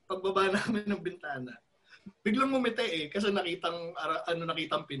 Pagbaba namin ng bintana. Biglang ngumiti kasi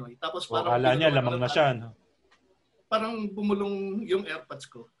nakitang Pinoy. Tapos parang akala niya lamang na siya. No? Parang bumulong yung AirPods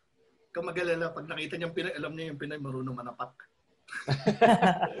ko. Kamagalala pag nakita niyang Pinoy, alam niya yung Pinoy marunong manapak.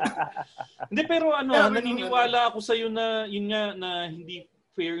 Hindi, pero naniniwala ako sa iyo na yun nga na hindi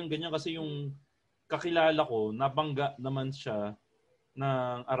fair yung ganyan kasi yung kakilala ko nabangga naman siya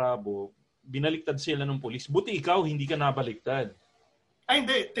ng Arabo, binaliktad sila ng pulis. Buti ikaw hindi ka nabaliktad. Ay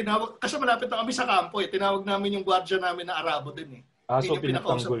hindi, tinawag kasi malapit na kami sa kampo Tinawag namin yung gwardiya namin na Arabo din so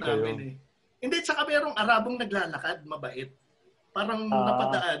pinakausap kayo. Hindi, tsaka merong Arabong naglalakad, mabait. Parang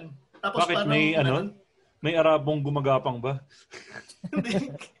napadaan. Tapos bakit parang may Arabong gumagapang ba?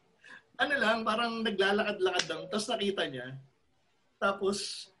 Hindi. Parang naglalakad-lakad lang. Tapos nakita niya.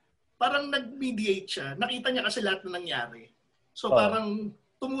 Tapos, parang nag-mediate siya. Nakita niya kasi lahat na nangyari. So, parang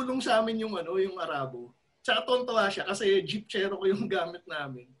tumulong sa amin yung Arabo. Tsaka tontuwa siya kasi Jeep Cherokee yung gamit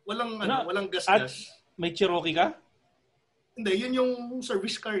namin. Walang gas-gas. May Cherokee ka? Hindi, yun yung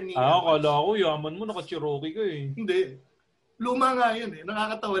service car ni... Akala ko, yaman mo, naka-Cherokee ka Hindi. Luma nga yun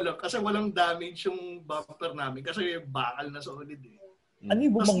Nakakatawa lang kasi walang damage yung bumper namin kasi bakal na solid Ano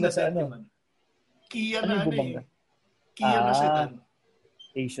yung bumangga sa Kia na Kia na sedan.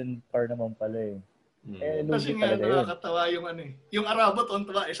 Asian car naman pala Kasi nga nakakatawa yung yung Arabo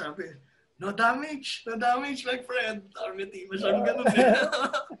tontuwa sabi, no damage my friend. Army team. Masyadong ganun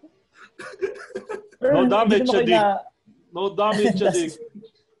No damage, Sadik. No damage, Sadik.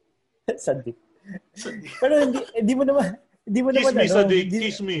 Sadik. Pero hindi mo naman kiss me, Sadik.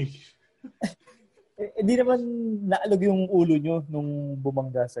 Kiss me. Hindi naman naalog yung ulo nyo nung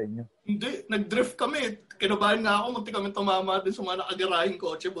bumangga sa inyo. Hindi. Nag-drift kami. Kinabahan nga ako. Munti kami tumama din sa mga nakagarahing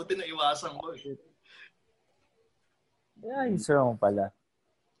kotse. Buti na iwasan ko. Yun naman pala.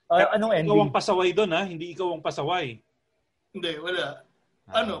 Anong ending? Ikaw ang pasaway doon, ha? Hindi ikaw ang pasaway. Hindi, wala.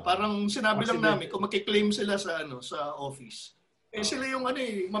 Parang sinabi lang namin kung makiklaim sila sa sa office. Sila yung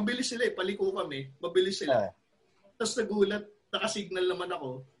mabilis sila paliko kami. Mabilis sila. Tapos nagulat, nakasignal naman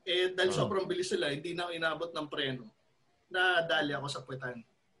ako. Dahil sobrang bilis sila, hindi na ako inabot ng preno. Nadali ako sa puwetan.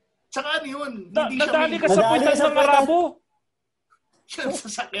 Tsaka yun? Nadali ka sa puwetan ng Arabo? Yung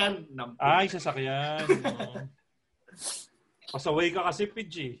sasakyan. Sasakyan. Pasaway ka kasi,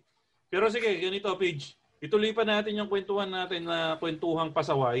 Pidge. Pero sige, ganito, Pidge. Ituloy pa natin yung kwentuhan natin na kwentuhang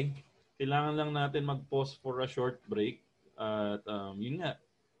pasaway. Kailangan lang natin mag-pause for a short break. At yun nga.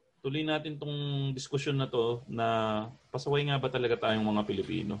 Tuloy natin tong diskusyon na to na pasaway nga ba talaga tayong mga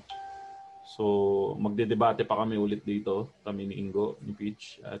Pilipino. So, magdedebate pa kami ulit dito, kami ni Ingo, ni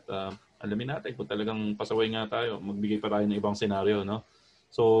Peach. At alamin natin kung talagang pasaway nga tayo. Magbigay pa tayo ng ibang senaryo, no?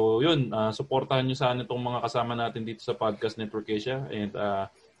 So, yun. Supportahan nyo sana itong mga kasama natin dito sa Podcast Network Asia. And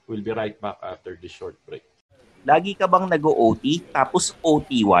we'll be right back after this short break. Lagi ka bang nag-OT tapos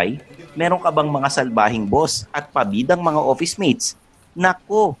OTY? Meron ka bang mga salbahing boss at pabidang mga office mates?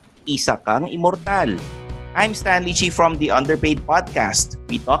 Nako! Isa kang immortal. I'm Stanley Chi from the Underpaid Podcast.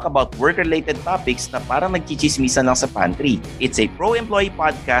 We talk about work-related topics na parang nagchichismisan lang sa pantry. It's a pro-employee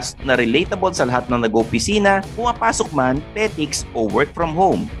podcast na relatable sa lahat ng nag-opisina, pumapasok man, petics, o work from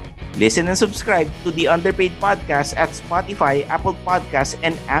home. Listen and subscribe to the Underpaid Podcast at Spotify, Apple Podcasts,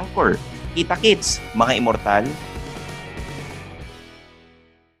 and Anchor. Kita-kits, mga immortal.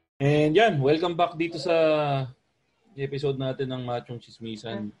 And yan, welcome back dito sa episode natin ng Machong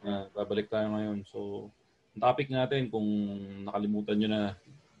Chismisan. Babalik tayo ngayon. So, ang topic natin, kung nakalimutan nyo na,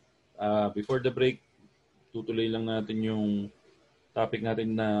 before the break, tutuloy lang natin yung topic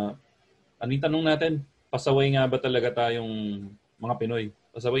natin na, anong tanong natin? Pasaway nga ba talaga tayong mga Pinoy?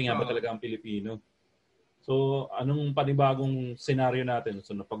 Pasaway nga ba talaga ang Pilipino? So, anong panibagong senaryo natin?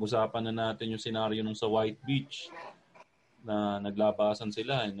 So, napag-usapan na natin yung senaryo nung sa White Beach na naglabasan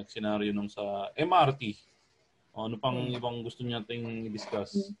sila. Nagsenaryo nung sa MRT. Ano pang ibang gusto nating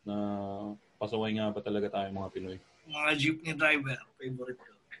i-discuss na pasaway nga ba talaga tayo mga Pinoy? Mga jeepney driver, favorite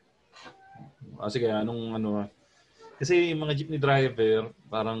ko. Sige, kasi mga jeepney driver,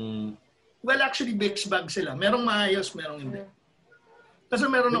 parang... Well, actually, mixed bag sila. Merong maayos, merong hindi. Kasi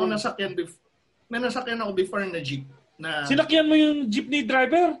meron ako nasakyan before. May nasakyan ako before na jeep. Na... Sinakyan mo yung jeepney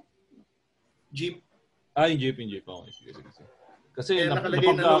driver? Jeep. Yung jeep. Okay, sige. Kasi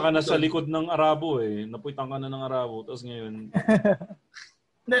napagka ka na sa likod ng Arabo Napuitang ka na ng Arabo. Tapos ngayon...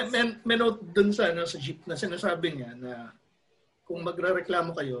 may note dun sa jeep na sinasabi niya na kung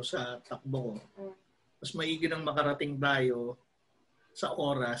magrereklamo kayo sa takbo ko, mas maigi nang makarating tayo sa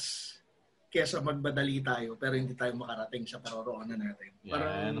oras kesa magmadali tayo pero hindi tayo makarating sa paroroonan natin.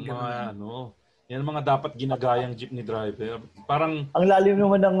 Yan, yan mga dapat ginagayang jeepney driver. Parang ang lalim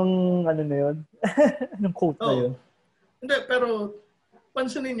naman ng ano na yun. ng quote na yun. Hindi, pero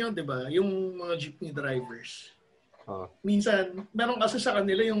pansinin nyo, di ba, yung mga jeepney drivers, minsan, meron kasi sa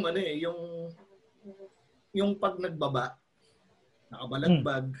kanila yung yung pag nagbaba,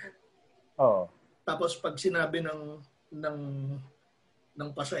 nakabalagbag. Tapos pag sinabi ng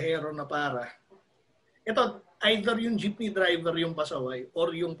pasahero na para, ito, either yung jeepney driver yung pasaway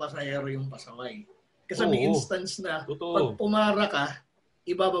or yung pasahero yung pasaway. Kasi may instance na pag pumara ka,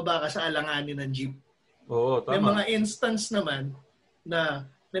 ibababa ka sa alanganin ng jeep. Tama. May mga instance naman na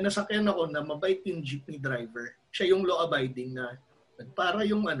may nasakyan ako na mabait yung jeepney driver. Siya yung law-abiding na nagpara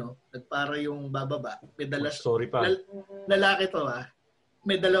yung bababa. May dala, lalaki to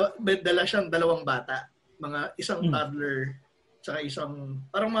may dala siyang 2 bata. Mga isang toddler tsaka isang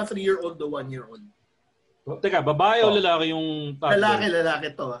parang mga 3-year-old o 1-year-old. Teka, babae o lalaki yung toddler?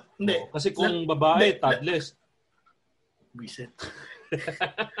 Lalaki to. Hindi. Kasi kung babae, toddless. Bisit.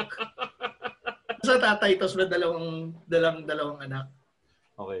 Sa tatay, tapos may dalawang anak.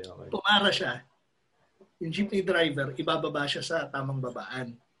 Okay. Pumara siya. Yung jeepney driver, ibababa siya sa tamang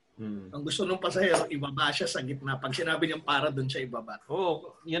babaan. Ang gusto ng pasahero, ibaba siya sa gitna. Pag sinabi niyang para, doon siya ibaba.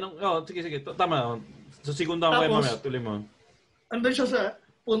 Yan ang, sige. Tama. So, sigunda ko mamaya, tuloy mo. Andun siya sa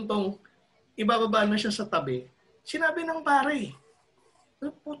puntong, ibababa na siya sa tabi. Sinabi ng pare,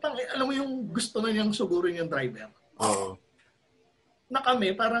 putang, alam mo yung gusto na niyang sugurin yung driver. Na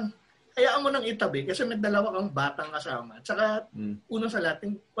kami, parang, hayaan mo nang itabi kasi may 2 kang batang kasama. Tsaka, una sa lahat,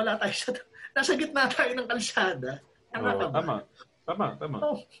 wala tayo nasa gitna tayo ng kalsada. Tama.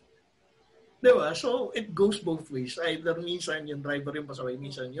 Diba? So, it goes both ways. Either minsan yung driver yung pasaway,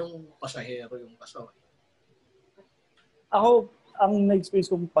 minsan yung pasahero yung pasaway. Ako, ang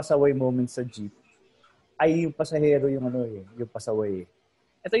na-experience kong pasaway moment sa jeep ay yung pasahero yung yung pasaway.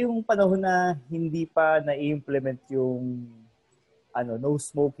 Ito yung panahon na hindi pa na-implement yung no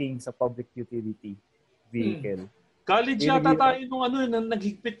smoking sa public utility vehicle. College yata tayo nung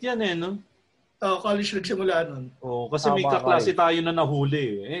naghigpit yan no? College nagsimula nun. Kasi may kaklase tayo na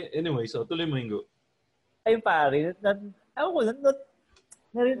nahuli. Anyway, so tuloy mo, Ingo. Ayun pare,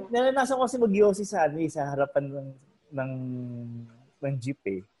 naranasan ko kasi mag-yosi sa harapan ng jeep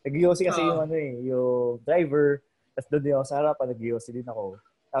eh. Nag-yosi kasi yung driver, tapos doon din ako sa harapan, nag-yosi din ako.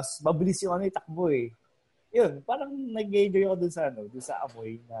 Tapos mabilis yung takbo eh. Yun, parang nag-enjoy ako dun sa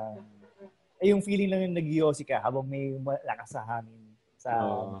amoy na yung feeling lang yung nag-yosi ka habang may lakas sa hangin sa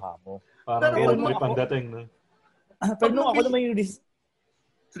mukha mo. Parang may pangdating, no? Pero nung ako naman yung...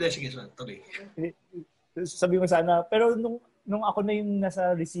 Sige, tuloy. Sabi mo sana, pero nung ako na yung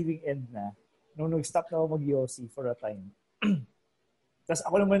nasa receiving end na, nung nag-stop na ako mag-yosi for a time, tapos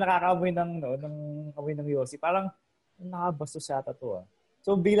ako naman nakakaamoy ng amoy ng yosi, parang nakabastos yata to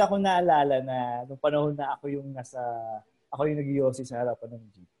So, bigla ko naalala na nung panahon na ako yung nag-yosi sa harapan ng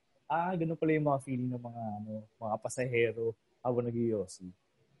jeep. Ganun pala yung mga feeling ng mga pasahero habang nag-yosi.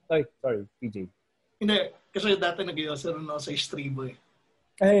 Sorry, PJ. Hindi, kasi dati nag-yosi rin ako sa Estribo eh.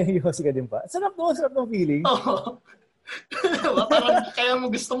 Ay, yosi ka din pa? Sarap ng feeling. Parang kaya mo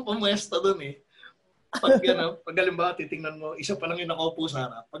gustong pumuesta dun eh. Pag halimbawa titingnan mo, isa pa lang yung nakaupo sa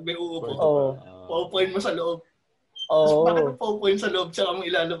harap. Pag may uupo, paupuin mo sa loob. Bakit paupuin sa loob tsaka mo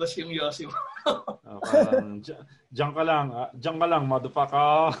ilalabas yung yosi mo? Parang, diyan ka lang,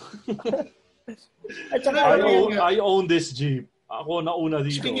 motherfucker. I own this jeep. Ako nauna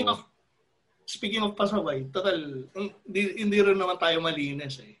dito. Speaking of pasaway, total, hindi rin naman tayo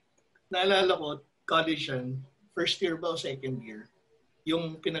malinis eh. Naalala ko, college yan, first year ba o second year,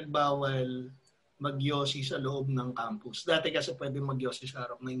 yung pinagbawal mag-yosi sa loob ng campus. Dati kasi pwede mag-yosi sa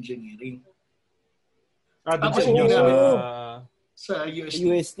harap ng engineering. Tapos sa UST.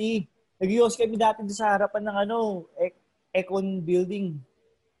 UST. Nag-yosi kami dati sa harapan ng Econ Building.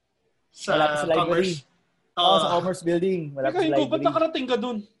 Sa library. Sa Commerce Building. Teka, Ingo, ba't nakarating ka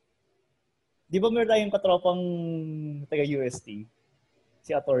dun? Di ba meron tayong katropang taga-UST?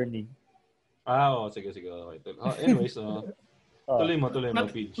 Si attorney. Sige. Okay. Anyways, tuloy mo,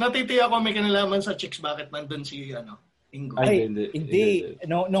 Pidge. Natitiya ko may kinalaman sa chicks bakit nandun si Ingo. Hindi.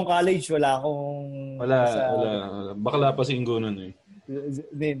 Nung college, wala akong... Wala. Bakla pa si Ingo nun eh.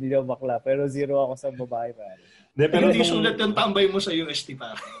 Hindi daw bakla. Pero zero ako sa babae pa. Pero hindi sulat yung tambay mo sa UST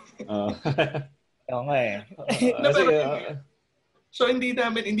pa. Oo nga eh. So hindi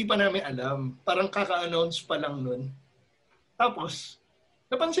pa namin alam. Parang kaka-announce pa lang nun. Tapos,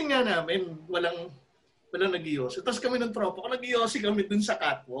 napansin nga namin, walang nag-iyosi. Tapos kami ng tropa ko, nag-iyosi kami dun sa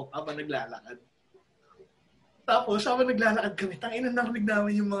catwalk habang naglalakad. Tapos, habang naglalakad kami, tangina narinig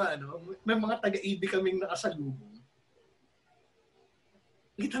namin yung mga may mga taga-AB kaming nakasalubong.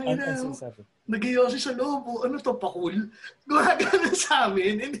 Tangina, nag-iyosi sa loob. Ano to, pakul? Gumagano sa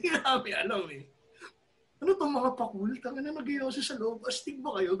amin. Hindi namin alam eh. Ano to mga pakul? Tangina, nag-iyosi sa loob. Astig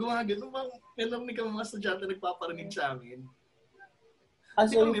ba kayo? Gumagano. Alam ni kami mga estudyante nagpaparinig sa amin.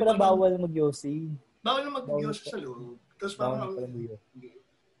 So yung pala bawal mag-yosi? Bawal na mag-yosi sa loob. Tapos parang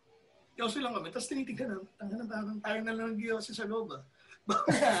yosi lang kami. Tapos tinitignan namin, tangina parang tayo na lang nag-yosi sa loob ah.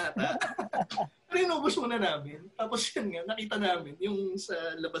 Bawal yata. Pero inubos muna namin. Tapos yan nga, nakita namin yung sa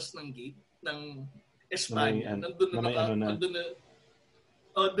labas ng gate ng Espanya.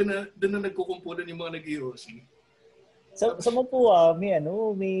 Doon na nagkukumpulan yung mga nag-yosi. Sa Mapua,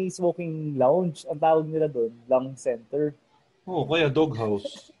 may smoking lounge. Ang tawag nila doon, Lung Center. Kaya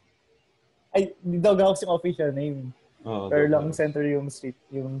Doghouse. Ay, Doghouse yung official name. Pero Lung Center yung street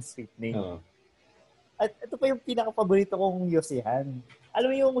name. At ito pa yung pinaka-paborito kong yosihan. Alam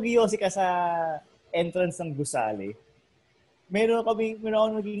mo yung mag-yosi ka sa entrance ng Gusali. Meron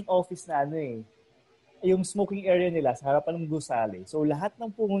akong naging office na yung smoking area nila sa harapan ng Gusali. So lahat ng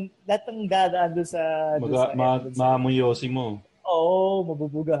dadaan doon sa maamoy yosi mo. Oo,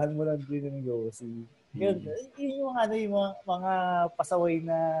 mabubugahan mo lang din ng yosi. Yun yung mga pasaway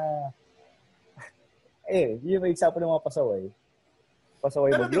na yun yung example ng mga pasaway.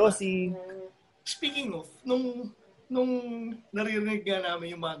 Pasaway mag-yosi. Speaking of, nung naririnig nga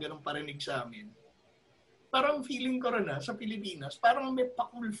namin yung mga ganong parinig sa amin, parang feeling ko rin sa Pilipinas, parang may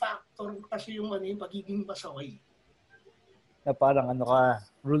pa-cool factor kasi yung pagiging pasaway. Na parang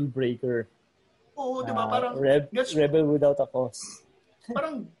rule breaker. Oo, di ba? Parang rebel without a cause.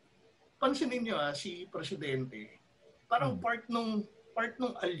 Parang pansinin niyo si Presidente, parang part nung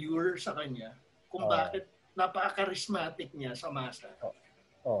allure sa kanya kung bakit napaka-charismatic niya sa masa.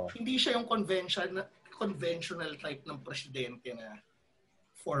 Hindi siya yung conventional type ng presidente na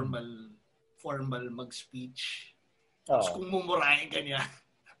formal mag-speech. Tapos kung mumurahin ka niya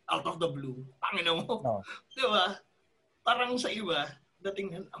out of the blue, pangina mo. Di ba? Parang sa iba,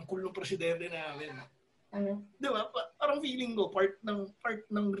 dating ang cool ng presidente namin. Di ba? Parang feeling ko, part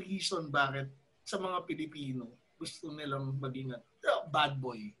ng reason bakit sa mga Pilipino gusto nilang maging bad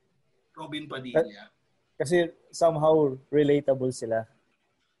boy. Robin Padilla. Kasi somehow relatable sila.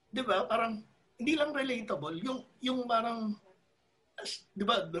 Di ba? Parang, hindi lang relatable. Yung parang, di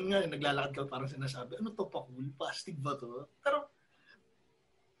ba, doon nga, naglalakad ka parang sinasabi, ano to, pa-cool? Plastic ba to? Pero,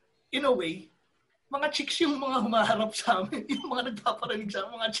 in a way, mga chicks yung mga humaharap sa amin. Yung mga nagpaparinig sa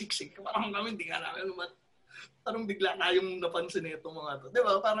amin, mga chicks. Parang kami, hindi nga namin naman. Parang bigla tayong napansin itong mga to. Di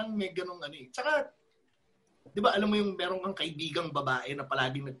ba? Parang may ganong Tsaka, di ba, alam mo yung meron kang kaibigang babae na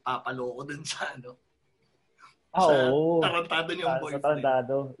palaging nagpapaloko dun sa tarantado niyang boyfriend. Sa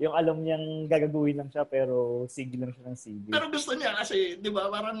tarantado. Yung alam niyang gagaguhin lang siya pero sige lang siya ng sige. Pero gusto niya kasi, di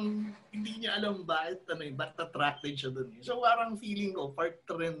ba, parang hindi niya alam bakit attracted siya dun. So parang feeling ko, part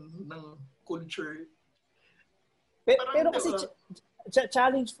rin ng culture. Pero kasi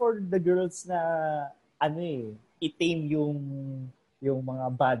challenge for the girls na i-tame yung mga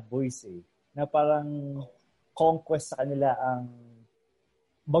bad boys na parang conquest sa kanila ang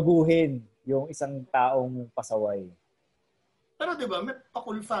baguhin yung isang taong pasaway. Pero 'di ba, may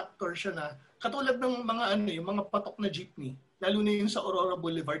pa-cool factor siya na katulad ng mga yung mga patok na jeepney, lalo na yung sa Aurora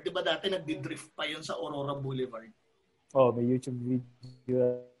Boulevard, 'di ba dati nagdi-drift pa yun sa Aurora Boulevard? May YouTube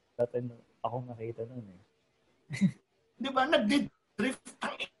video natin ako nakita noon 'Di ba, nagdi-drift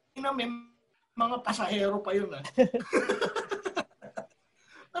may mga pasahero pa yun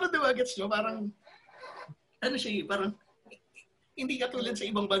Pero 'di ba, gets nyo, parang parang hindi katulad sa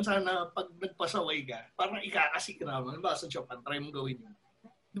ibang bansa na pag nagpasaway ka, parang ikakasira mo. Ba sa Japan, try mong gawin yun.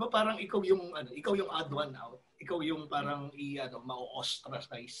 Di ba parang ikaw yung odd one out. Ikaw yung parang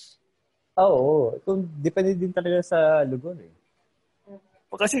ma-ostracize. Oo. Depende din talaga sa lugar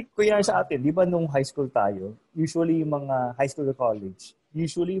Kasi kuya sa atin, di ba nung high school tayo, usually yung mga high school or college,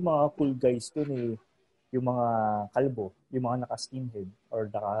 usually yung mga cool guys dun yung mga kalbo, yung mga naka-skinhead or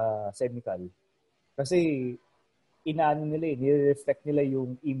naka-semical. Kasi inaano nila nire-reflect nila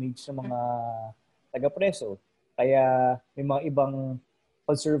yung image ng mga taga-preso. Kaya may mga ibang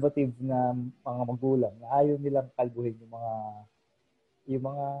conservative na mga magulang na ayaw nilang kalbuhin yung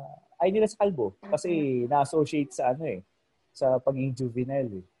mga ayaw nila sa kalbo kasi na-associate sa sa pagiging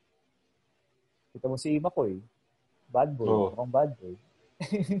juvenile Kita mo si Makoy, bad boy, mukhang bad boy.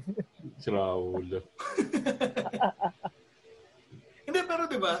 Si Raul. Hindi, pero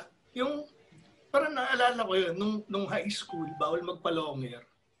diba, yung parang naalala ko yun, nung high school, bawal magpa-long hair.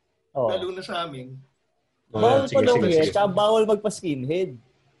 Lalo na sa amin. Bawal pa-long hair, tsaka bawal magpa-skinhead.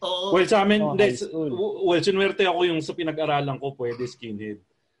 Oo. Well, sa amin, high school. sinuwerte ako yung sa pinag-aralan ko, pwede skinhead.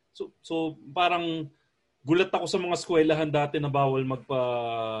 So parang gulat ako sa mga eskwelahan dati na bawal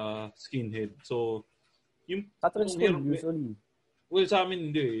magpa-skinhead. So, yung Catholic school, usually. Well, sa amin,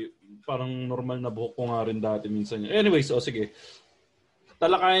 hindi. Parang normal na buhok ko nga rin dati minsan. Anyways, sige.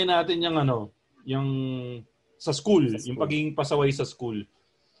 Talakayin natin yung sa school, yung pagiging pasaway sa school.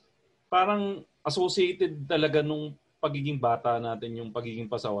 Parang associated talaga nung pagiging bata natin yung pagiging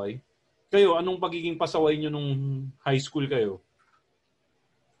pasaway. Kayo, anong pagiging pasaway nyo nung high school kayo?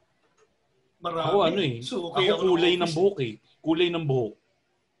 Marami. Ako ako kulay ng buhok eh. Kulay ng buhok.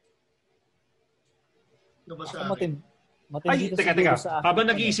 Ay, teka. Habang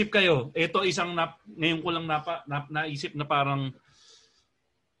nag-iisip kayo, ito isang ngayon ko lang naisip na parang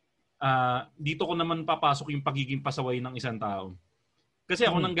dito ko naman papasok yung pagiging pasaway ng isang tao. Kasi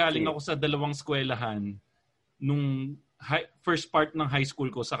ako nanggaling ako sa dalawang eskwelahan nung first part ng high school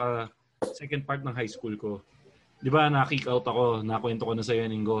ko saka second part ng high school ko. 'Di ba, na-kick out ako, nakwento ko na sa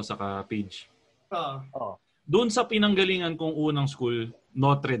Ningo saka Page. Doon sa pinanggalingan kong unang school,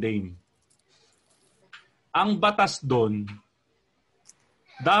 Notre Dame. Ang batas doon,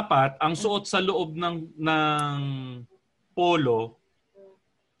 dapat ang suot sa loob ng polo,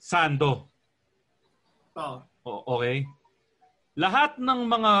 sando. Okay? Lahat ng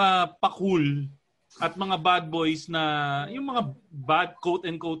mga pakul at mga bad boys na, yung mga bad,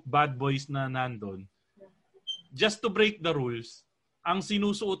 quote-unquote bad boys na nandun, just to break the rules, ang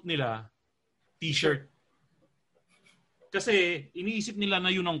sinusuot nila, t-shirt. Kasi iniisip nila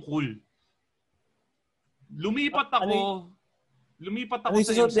na yun ang cool. Lumipat ako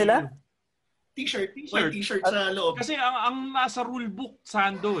sa MCU. Nila? T-shirt sa loob. Kasi ang nasa rule book,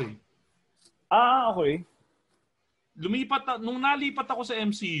 sando eh. Okay. Nung nalipat ako sa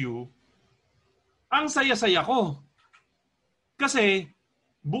MCU, ang saya-saya ko. Kasi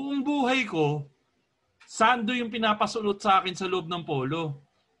buong buhay ko, sando yung pinapasulot sa akin sa loob ng polo.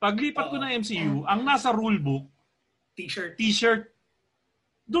 Paglipat ko ng MCU, ang nasa rule book, t-shirt.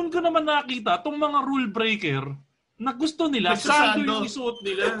 Doon ko naman nakita itong mga rule breaker na gusto nila, sando yung isuot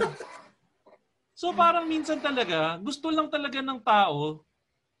nila. So parang minsan talaga, gusto lang talaga ng tao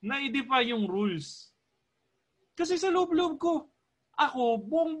na i-defy yung rules. Kasi sa loob-loob ko, ako,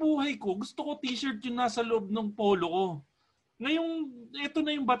 buong buhay ko, gusto ko t-shirt yung nasa loob ng polo ko. Ngayong, ito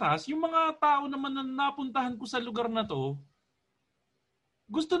na yung batas, yung mga tao naman na napuntahan ko sa lugar na to,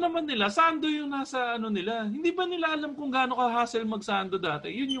 gusto naman nila, sando yung nasa nila. Hindi ba nila alam kung gaano ka-hassle mag-sando dati?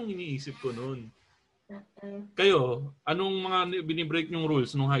 Yun yung iniisip ko noon. Kayo, anong mga binibreak nyong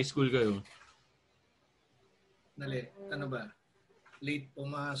rules nung high school kayo? Ano ba? Late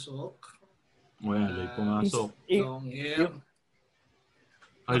pumasok. Late pumasok. Long hair.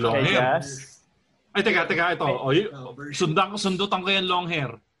 Ay, long hair. Ay, teka, ito. Sundutan ko yan long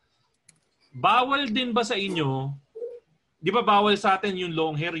hair. Bawal din ba sa inyo, di ba bawal sa atin yung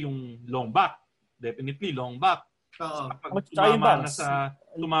long hair, yung long back? Definitely, long back. Kapag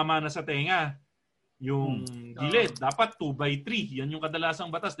tumama na sa tenga, yung gilid, dapat 2x3. Yan yung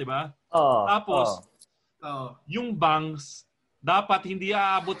kadalasang batas, di ba? Tapos, yung bangs, dapat hindi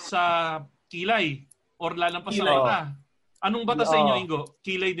aabot sa kilay or lalampas sa mata. Anong batas sa inyo, Ingo?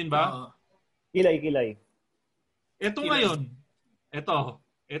 Kilay din ba? Kilay. Ito ngayon.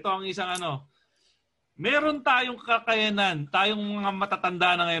 Ito ang isang meron tayong kakayanan, tayong mga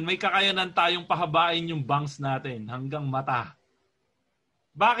matatanda na ngayon, may kakayanan tayong pahabain yung bangs natin hanggang mata.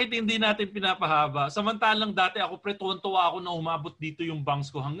 Bakit hindi natin pinapahaba? Samantalang dati ako, tuwan-tuwa ako na umabot dito yung bangs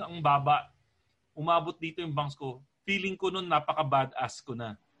ko hanggang baba. Umabot dito yung bangs ko. Feeling ko nun napaka-badass ko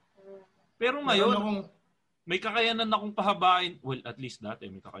na. Pero ngayon, may kakayanan akong pahabain. Well, at least dati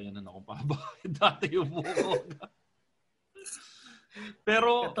may kakayanan akong pahabain. Dati yung buko.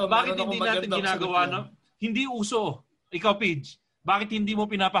 Pero bakit hindi natin ginagawa na? Hindi uso. Ikaw, Pidge, bakit hindi mo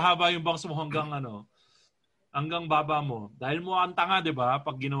pinapahaba yung bangs mo hanggang baba mo? Dahil mo ang tanga, di ba?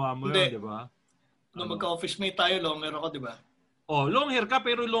 Pag ginawa mo yun, di ba? Nung magka-office mate tayo, long hair ako, di ba? Long hair ka,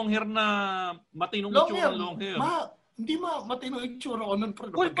 pero long hair na matinong itsura ng long hair. Hindi matinong itsura ko nun.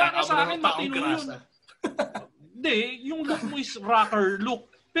 Well, para sa akin, matino yun. Hindi, yung look mo is rocker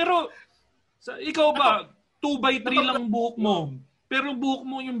look. Pero, ikaw ba, 2x3 lang buhok mo? Pero buhok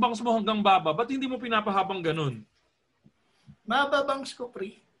mo yung bangs mo hanggang baba. Ba't hindi mo pinapahabang ganun? Mahaba bangs ko,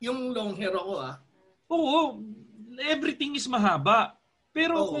 pre. Yung long hair ako, Oo. Everything is mahaba.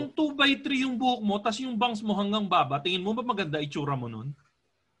 Pero kung 2x3 yung buhok mo, tas yung bangs mo hanggang baba, tingin mo ba maganda itsura mo nun?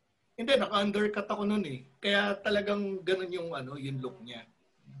 Hindi, naka-undercut ako nun eh. Kaya talagang ganun yung look niya.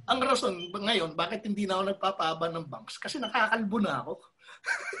 Ang rason ngayon, bakit hindi na ako nagpapahaba ng bangs? Kasi nakakalbo na ako.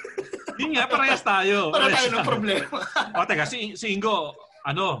 Yun nga, parehas tayo. Para tayo ng problema. Teka, si Ingo,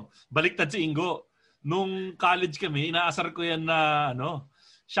 baliktad si Ingo. Nung college kami, inaasar ko yan na,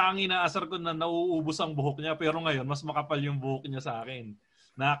 siya ang inaasar ko na nauubos ang buhok niya, pero ngayon, mas makapal yung buhok niya sa akin.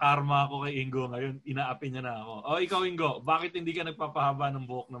 Nakakarma ako kay Ingo ngayon, inaapi niya na ako. O, ikaw Ingo, bakit hindi ka nagpapahaba ng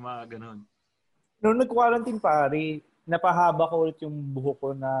buhok na mga ganun? Noong nag-quarantine pare, napahaba ko ulit yung buhok ko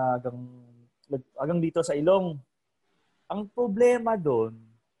na hanggang dito sa ilong. Ang problema doon,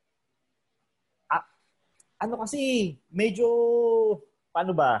 kasi, medyo,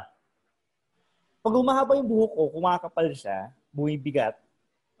 paano ba? Pag umahaba yung buhok ko, kumakapal siya, bumibigat.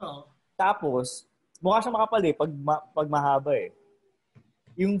 Oh. Tapos, mukha siya makapal pag mahaba eh.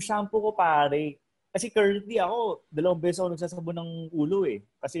 Yung shampoo ko pare, kasi currently ako, 2 beses ako nagsasabon ng ulo eh.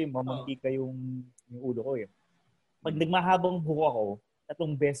 Kasi mamantika yung ulo ko eh. Pag nagmahabang buhok ako,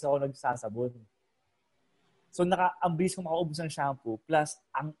 3 beses ako nagsasabon. So, ang bilis ko makaubos ng shampoo. Plus,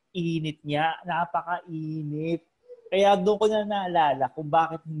 ang init niya. Napaka-init. Kaya doon ko na naalala kung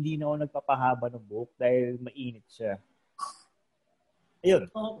bakit hindi na ako nagpapahaba ng buhok dahil mainit siya. Ayun.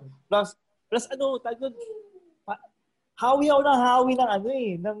 Plus hawi ako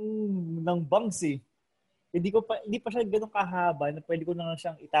ng bangs eh. Hindi pa siya ganun kahaba na pwede ko na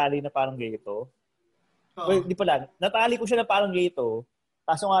siyang itali na parang ganito. Well, di pala. Natali ko siya na parang ganito.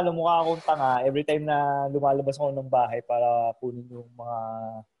 Kaso nga, mukha akong tanga every time na lumalabas ako ng bahay para kunin yung mga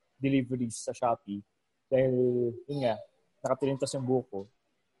deliveries sa Shopee. Dahil, yun nga, nakatilintas yung buhok ko.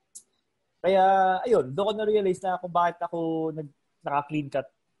 Kaya, ayun, doon ko na-realize na kung bakit ako naka-clean cut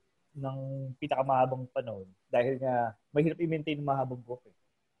ng pinakamahabang panahon. Dahil nga, mahirap i-maintain yung mahabang buhok eh.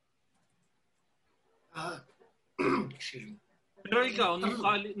 Pero ikaw,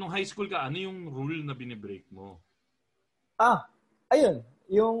 nung high school ka, ano yung rule na binibreak mo? Ayun,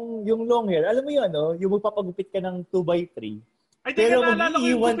 yung long hair. Alam mo yun, yung magpapagupit ka ng 2x3. Ay, teka, naalala ko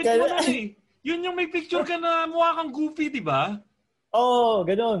yung gupit mo nun eh. Yun yung may picture ka na mukha kang goofy, di ba? Oo,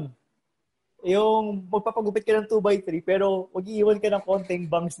 ganun. Yung magpapagupit ka ng 2x3, pero mag-iiwan ka ng konting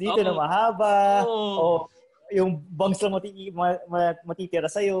bangs dito na mahaba. O yung bangs lang matitira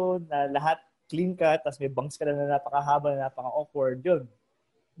sa'yo, na lahat clean cut, tapos may bangs ka na napakahaba, na napaka-awkward. Yun.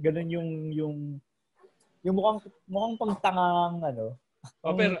 Ganun yung mukhang pangtangang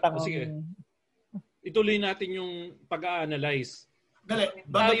pero sige. Ituloy natin yung pag-a-analyze. Dali,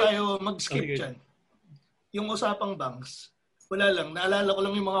 bago tayo mag-skip dyan. Yung usapang bangs, wala lang. Naalala ko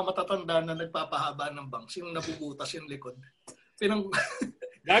lang yung mga matatanda na nagpapahaba ng bangs, yung nabubutas yung likod.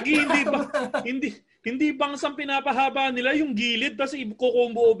 Gagi, hindi bangs ang pinapahaba nila, yung gilid, tapos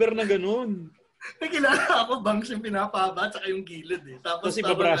i-combo over na ganun. Nakilala ako, bangs yung pinapahaba, at saka yung gilid eh. Tapos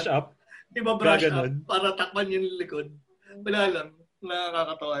iba-brush up? Iba-brush up para takpan yung likod. Wala lang.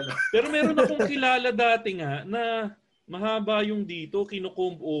 Nakakatawa lang. Pero meron akong kilala dati nga na mahaba yung dito,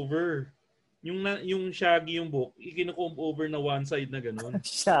 kino-comb over. Yung shaggy yung buhok, kino-comb over na one side na ganun.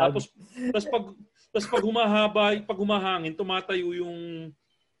 Tapos pag humahangin, tumatayo yung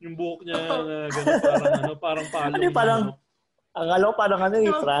buhok niya na ganun, parang palong. Akala ko parang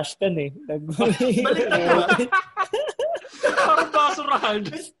trash can eh. Balik na ka. Parang basurahan.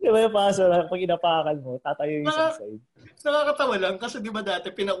 Di ba yung basurahan? Pag inapakan mo, tatayo yung isang side. Nakakatawa lang kasi di ba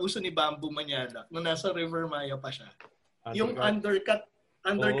dati pinauso ni Bamboo Manyala nung nasa River Maya pa siya. Yung undercut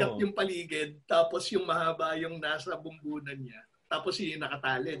yung paligid, tapos yung mahaba yung nasa bumbunan niya. Tapos yung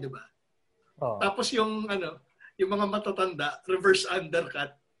nakatali, di ba? Tapos yung mga matatanda, reverse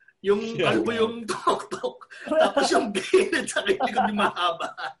undercut. Yung kalbo yung tok-tok. Tapos yung gilid sa likod yung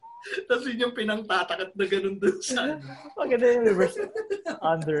mahaba. Tapos yun yung pinangtatakat na ganun dun sa Maganda yung reverse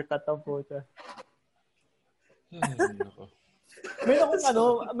undercut ang puta.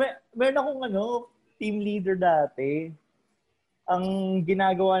 Meron akong team leader dati. Ang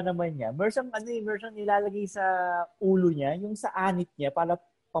ginagawa naman niya, meron siyang nilalagay sa ulo niya, yung sa anit niya para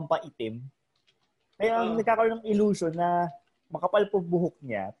pampaitim. Kaya nagkakaroon ng illusion na makapal po buhok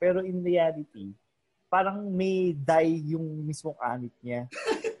niya, pero in reality, parang may dye yung mismong anit niya.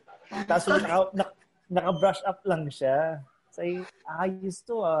 Tapos naka-brush up lang siya. Say, ayos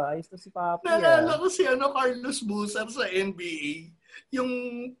to si Papi. Naalala ko si Carlos Busar sa NBA. Yung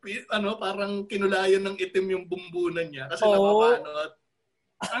parang kinulayan ng itim yung bumbunan niya kasi napapanot.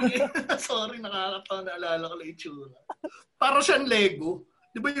 Sorry, nakakatawa, naalala ko lang itsura. Para siyang Lego.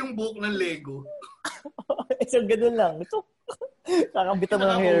 Di ba yung buhok ng Lego? Isang ganun lang. Ito, kakambitan mo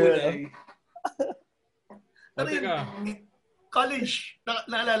ng hair. College,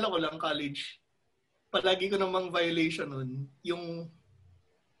 naalala ko lang, college. Palagi ko namang violation nun, yung,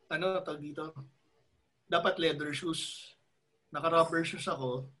 tawag dito, dapat leather shoes. Naka-rubber shoes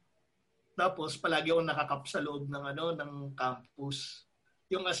ako. Tapos, palagi akong nakakap sa loob ng campus.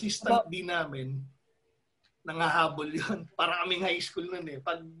 Yung assistant din namin, nangahabol yun. Para kaming high school nun eh.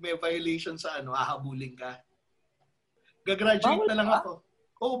 Pag may violation sa hahabulin ka. Gagraduate na lang ako.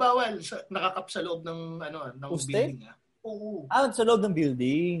 Oo, bawal. Nakakap sa loob ng building. Oo. Sa loob ng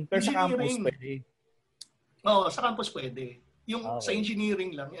building. Pero sa campus pwede. Oo, sa campus pwede. Yung sa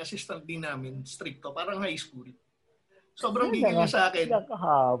engineering lang, yung assistant din namin, stricto, parang high school. Sobrang gigil niya sa akin.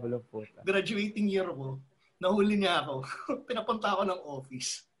 Graduating year ko, nahuli niya ako. Pinapunta ako ng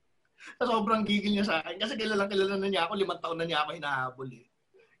office. Sobrang gigil niya sa akin. Kasi kilala na niya ako, 5 taon na niya ako hinahabol eh.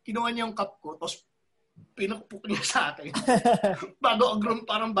 Kinuha niya yung cup ko, tapos pinakpuk niya sa akin. bago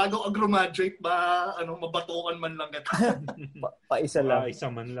graduate ba, mabatukan man lang ito. Paisa lang. Isa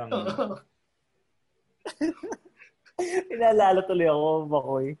man lang. Inaalala tuloy ako,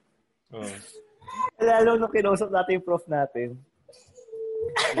 Makoy. Oh. Lalo nung kinausap natin yung prof natin.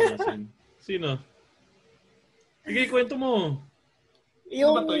 Sino? Sige, kwento mo.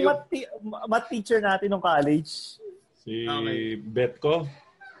 Yung math teacher natin nung college. Si Betko?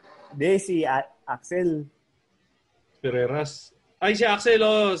 Hindi, si Axel. Pereras. Ay, si Axel.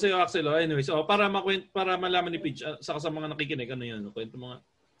 Si Axel. Anyways, para malaman ni Pitch, sa mga nakikinig, ano yun? Kwento mo nga.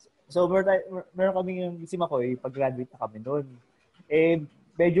 So, meron kami yung si Makoy, pag-graduate na kami noon.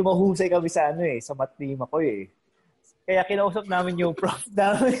 Medyo mahusay kami sa sa math ni Makoy Kaya kinausap namin yung prof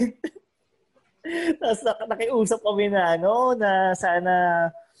namin. Tapos nakiusap kami na na sana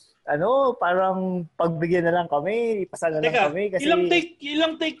parang pagbigyan na lang kami, ipasa na lang kami kasi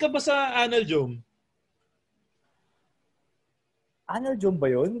ilang take ka ba sa Analjom? Analjom ba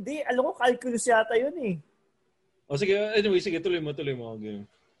 'yun? Hindi, alam ko calculus yata 'yun eh. Sige, anyway, tuloy mo. Okay.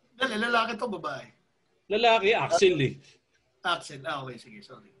 Lalaki to, babae? Lalaki, Axel eh. Axel, okay, sige,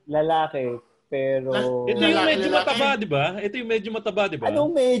 sorry. Lalaki, pero... Ito yung medyo mataba, di ba? Ito yung medyo mataba, di ba?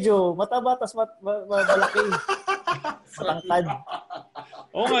 Anong medyo? Mataba, tas malaki. Matangkad.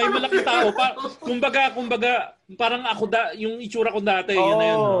 Oo nga, yung malaki tao. Kumbaga, parang ako yung itsura ko dati. Yun na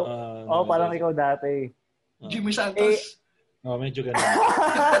yun. Parang ikaw dati. Jimmy Santos. Medyo ganun.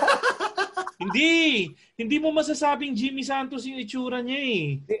 Hindi mo masasabing Jimmy Santos yung itsura niya eh.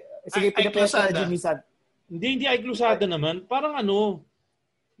 Sige, pinapesa na Jimmy Santos. Hindi ay Clusada naman. Parang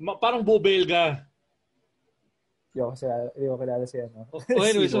parang Bobelga. Hindi ko kilala siya, no?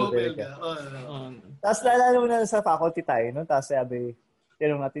 Anyway, Bobelga. Tapos naalala mo na sa faculty tayo, no? Tapos sabi,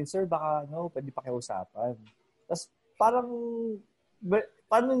 tinanong natin, sir, baka, pwede pakiusapan. Tapos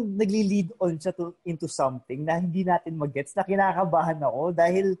parang nagli-lead on siya into something na hindi natin mag-gets, na kinakabahan ako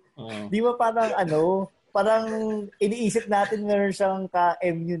dahil di ba parang iniisip natin meron siyang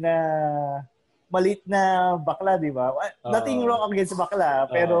ka-MU na maliit na bakla, di ba? Nothing wrong against bakla,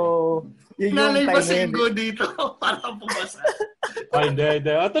 pero yun yung time ba si Ingo dito para pumasa? Ay, hindi.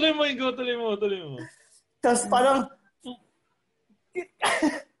 Tuloy mo, Ingo. Tuloy mo. Tapos parang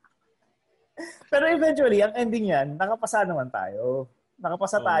pero eventually, ang ending yan, nakapasa naman tayo.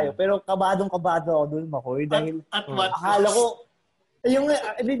 Pero kabadong-kabado ako doon, Makoy, dahil akala ko,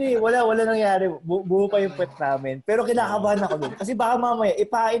 hindi, wala nangyari. Buo pa yung pet namin. Pero kinakabahan ako doon. Kasi baka mamaya,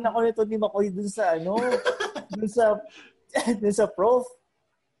 ipain ako nito ni Makoy doon sa, doon sa prof.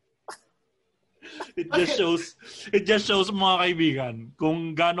 It just shows mga kaibigan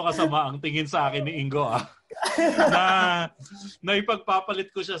kung gaano kasama ang tingin sa akin ni Ingo na ipagpapalit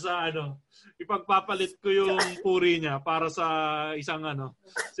ko siya sa ipagpapalit ko yung puri niya para sa isang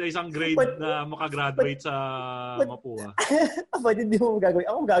grade na makagraduate sa Mapua. Pwede hindi mo gagawin.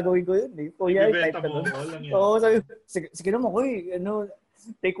 Ako gagawin ko yun eh. Kuya, type ka doon. Oo, sabi, sige naman, Kuy,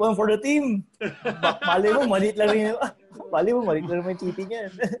 take one for the team. Mali mo, maliit lang yung titi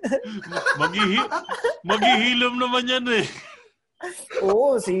niyan. Maghihilom naman yan eh.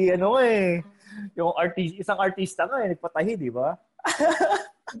 Oo, yung isang artista nga nagpatahi, di ba?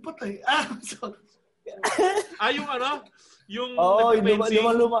 Nagpatahi? Sorry. Yung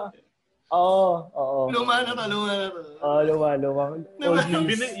yung luma. Oo. Luma na to. Luma.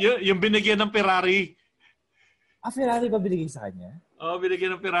 Yung binigyan ng Ferrari. Ferrari ba binigay sa kanya?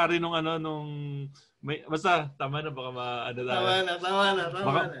 Binigyan ng Ferrari nung basta, tama na, baka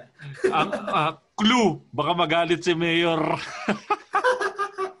Tama na. Ang clue, baka magalit si Mayor.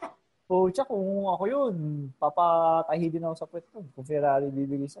 Kung ako yun, papatahi din ako sa puwet ko. Kung Ferrari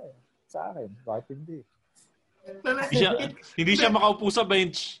bibigay sa akin, bakit hindi? Hindi siya makaupo sa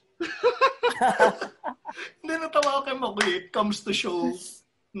bench. Hindi, natawa ko kay Makoy. It comes to show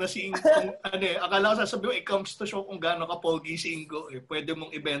na si Ingo, akala ko sasabihin, it comes to show kung gaano ka-pogi si Ingo. Pwede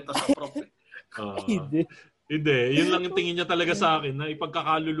mong ibenta sa prof. Hindi. Yun lang yung tingin niya talaga sa akin, na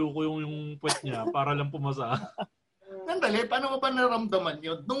ipagkakalulu ko yung puwet niya para lang pumasa. Nandali, paano mo ba naramdaman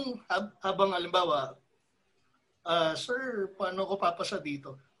yun? Nung habang halimbawa, sir, paano ko papasa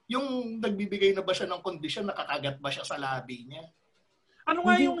dito? Yung nagbibigay na ba siya ng kondisyon, nakakagat ba siya sa labi niya? Ano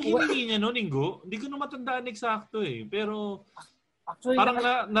nga yung hiningi niya noon, Ingo? Hindi ko na matandaan eksakto eh. Pero actually, parang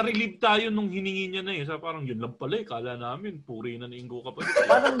na-relieve tayo nung hiningi niya na eh. So, parang yun lang pala eh. Kala namin, puri na ni Ingo ka pa.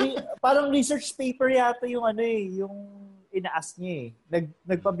 parang research paper yata yung yung ina-ask niya eh.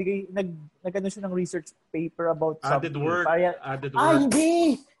 Nag-ano siya ng research paper about added something. work. Added work.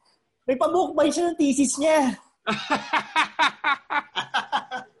 Hindi! May pabookbay siya ng thesis niya.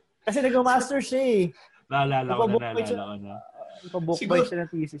 Kasi nag-master siya eh. Naalala ko na. Ipabookbay siya ng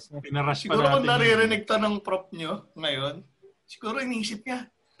thesis niya. Pinarush pa siguro natin. Kung naririnig to ng prop nyo ngayon, siguro inisip niya,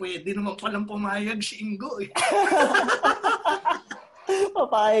 pwede naman palang pumayag si Ingo eh.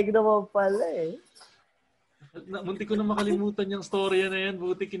 Papayag naman pala eh. Munti ko na makalimutan yung storya na yan.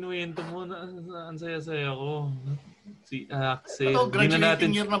 Buti kinuwento mo. Ang saya-saya ko. Si Axel. Ito,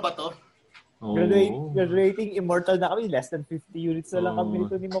 graduating year na ba to? Oh. Graduating immortal na kami. Less than 50 units na lang kami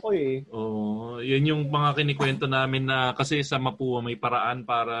nito ni Makoy eh. Oo. Yan yung mga kinikwento namin na kasi sa Mapua may paraan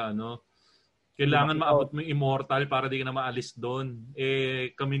para kailangan maabot mo yung immortal para di ka na maalis doon.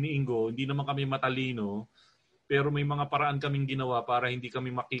 Eh kami ni Ingo, hindi naman kami matalino. Pero may mga paraan kaming ginawa para hindi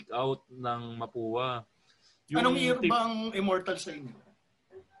kami ma-kick out ng Mapua. Anong year ba ang immortal sa inyo?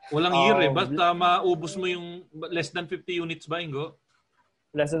 Walang year eh. Basta maubos mo yung less than 50 units ba, Ingo?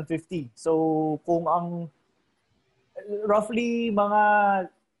 Less than 50. So, kung ang roughly mga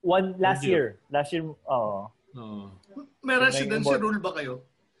last year, may residency rule ba kayo?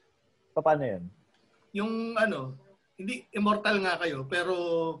 Paano yun? Yung hindi immortal nga kayo, pero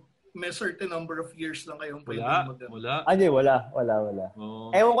may certain number of years lang kayong pwede Wala. Wala.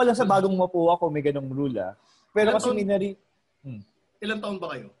 Oh. Ewan ko lang sa bagong Mapua kung may ganong rule Pero kasi may Ilang taon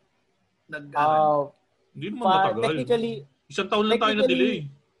ba kayo? Hindi naman matagal. Technically, isang taon lang tayo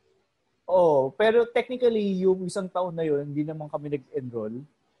na-delay. Pero technically, yung isang taon na yun, hindi naman kami nag-enroll.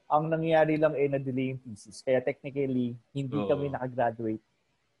 Ang nangyayari lang na-delay yung thesis. Kaya technically, hindi kami nakagraduate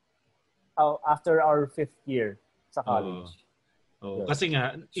after our 5th year sa college. Kasi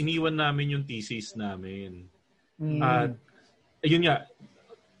nga, iniwan namin yung thesis namin. At, ayun nga,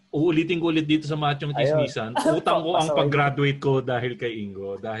 uulitin ko ulit dito sa Machong Chismisan. Utang ko ang pag-graduate ko dahil kay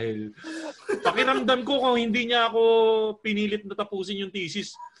Ingo. Dahil pakiramdam ko kung hindi niya ako pinilit na tapusin yung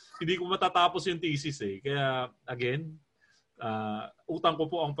thesis, hindi ko matatapos yung thesis eh. Kaya again, utang ko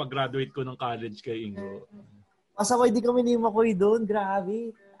po ang pag-graduate ko ng college kay Ingo. Pasaway di kami ni Makoy doon.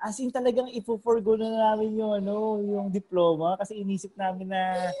 Grabe. As in talagang ipo-forgo na namin yung diploma kasi inisip namin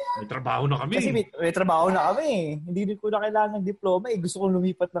na may trabaho na kami. Kasi may trabaho na kami. Hindi ko na kailangan ng diploma. Gusto kong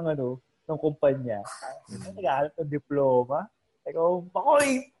lumipat ng ng kumpanya. Naghahanap ng diploma. Ikaw,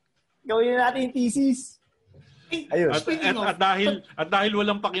 Makoy, gawin na natin yung thesis. Ayun. At dahil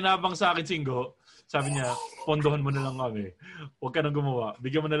walang pakinabang sa akin, Singo, sabi niya, pondohan mo na lang kami. Huwag ka nang gumawa.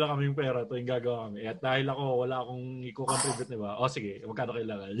 Bigyan mo na lang kami yung pera. Ito yung gagawa kami. At dahil ako, wala akong i-contribute, diba? Sige, magkano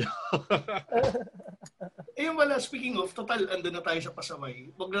kailangan niyo. Yung wala, speaking of, total, andun na tayo sa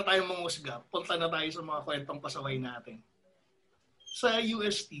pasaway. Huwag na tayong mangusga. Punta na tayo sa mga kwentong pasaway natin. Sa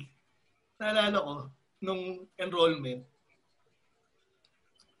UST, naalala ko, nung enrollment,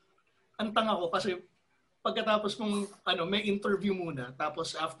 antang ako kasi pagkatapos mong may interview muna,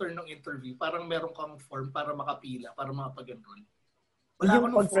 tapos after ng interview, parang meron kang form para makapila, para makapag-enroll. Wala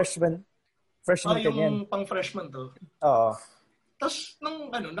yung pang-freshman ka yung pang-freshman to. Oo. Tapos,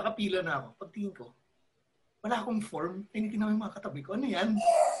 nung nakapila na ako, pagtingin ko, wala akong form, tinitingnan mo yung mga katabi ko. Ano yan?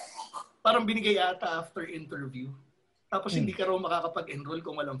 Parang binigay ata after interview. Tapos hindi ka raw makakapag-enroll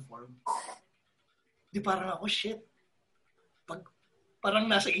kung walang form. Di parang ako, shit. Parang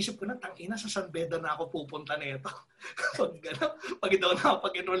nasa isip ko na, tangina, sa San Beda na ako pupunta nito. Pag daw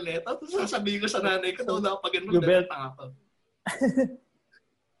nakapag-enroll nito, tapos sasabihin ko sa nanay ko, daw nakapag-enroll nito, tanga ko.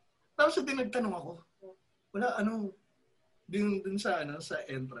 Tapos din nagtanong ako, wala, dun sa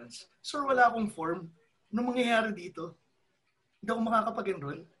entrance. Sir, wala akong form. Anong mangyayari dito? Hindi ako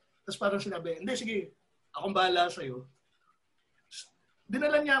makakapag-enroll. Tapos parang sinabi, hindi, sige, akong bahala sa'yo.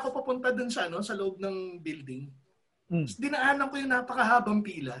 Dinala niya ako papunta dun sa loob ng building. Dinaanan ko yung napakahabang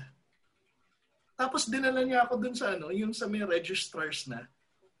pila. Tapos dinala niya ako dun sa yung sa may registrars na.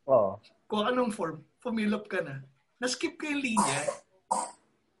 Kung anong form, pumilop ka na. Na-skip ko yung linya.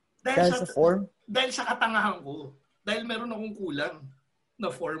 Dahil sa form? Dahil sa katangahan ko. Dahil meron akong kulang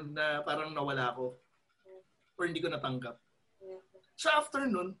na form na parang nawala ko. Or hindi ko natanggap. So after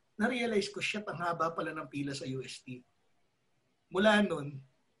nun, na-realize ko, shit, ang haba pala ng pila sa UST. Mula nun,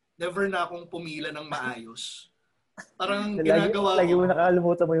 never na akong pumila ng maayos. Parang ginagawa ko. Lagi mo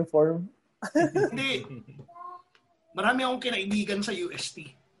nakalimutan mo yung form? Hindi. Marami akong kinaibigan sa UST.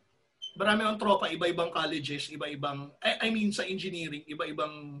 marami akong tropa, iba-ibang colleges, iba-ibang, I mean sa engineering,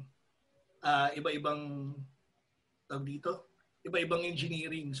 iba-ibang tawag dito, iba-ibang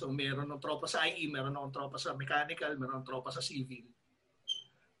engineering. So meron ng tropa sa IE, meron akong tropa sa mechanical, meron akong tropa sa civil.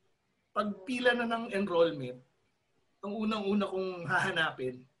 Pag pila na ng enrollment, ang unang-una kong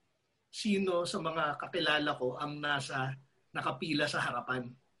hahanapin, sino sa mga kakilala ko ang nakapila sa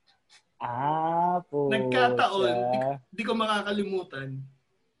harapan. Po. Nagkataon, di ko makakalimutan,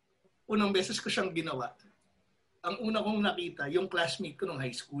 unang beses ko siyang ginawa. Ang una kong nakita, yung classmate ko nung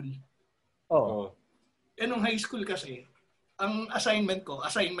high school. Oh. Nung high school kasi, ang assignment ko,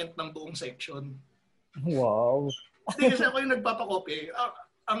 assignment ng buong section. Wow. Hindi kasi ako yung nagpapakopya.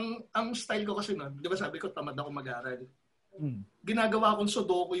 Ang style ko kasi nun, di ba sabi ko, tamad ako mag-aral. Ginagawa kong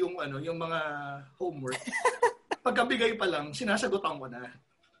sudoku yung mga homework. Pagkabigay pa lang, sinasagutan ko na.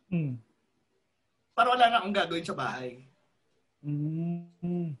 Para wala na akong gagawin sa bahay.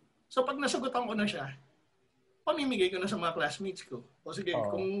 So pag nasagutan ko na siya, pamimigay ko na sa mga classmates ko. O sige,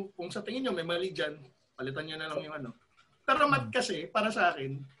 kung sa tingin nyo may mali dyan, palitan nyo na lang yung Pero math kasi, para sa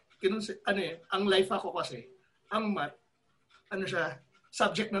akin, ang life ako kasi, ang math, siya,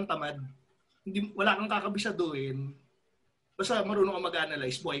 subject ng tamad. Wala kang kakabisaduhin. Basta marunong ka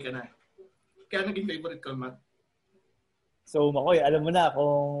mag-analyze, buhay ka na. Kaya naging favorite ko math. So, Makoy, alam mo na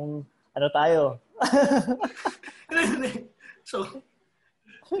kung ano tayo.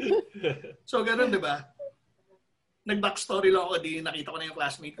 So ganun, di ba? Nag-backstory lang ako, nakita ko na yung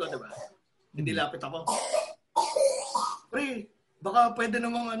classmate ko, di ba? Hindi lapit ako. Pre, baka pwede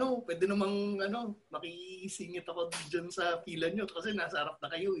namang makisingit ako dyan sa pila nyo kasi nasa harap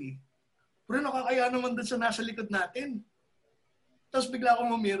na kayo eh. Pre, nakakaya naman dun sa nasa likod natin. Tapos bigla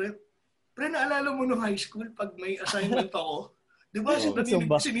akong umirit. Pre, naalala mo nung high school pag may assignment ako, di ba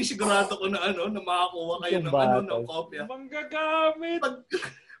sinisigurado ko na na makakuha kayo ng kopya. Manggagamit!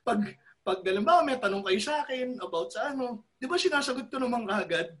 Pag halimbawa may tanong kayo sa akin about sa di ba sinasagot ko naman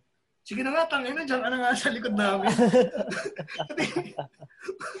kaagad? Sige na nga, tangin na, dyan ka na nga sa likod namin.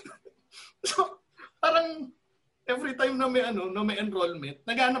 So, parang every time na may enrollment,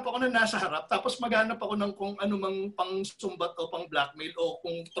 naghanap ako na nasa harap, tapos maghanap ako ng kung ano mang pang sumbat o pang blackmail o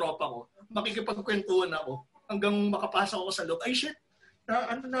kung tropa ko. Makikipagkwentuhan ako hanggang makapasok ako sa loob. Ay shit,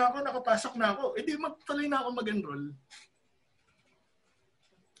 nakapasok na ako. Di magtuloy na ako mag-enroll.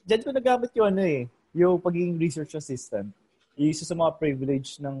 Diyan ko nagamit yung pagiging research assistant. Isa sa mga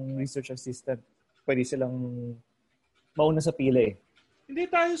privilege ng research assistant, pwede silang mauna sa pila eh. Hindi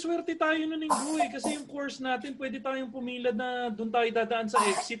swerte tayo nun kasi yung course natin, pwede tayong pumila na doon tayo dadaan sa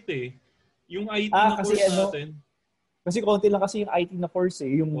exit eh. Yung IT na course natin. Kasi konti lang kasi yung IT na course eh.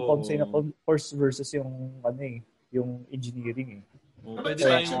 Yung ComSci na course versus yung yung engineering eh. Pwede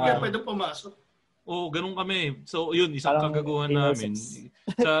tayong pwede pumasok. Ganun kami. So yun, isang kagaguhan namin.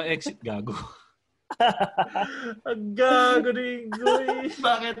 Sa exit gago. Ang gago ni Goy.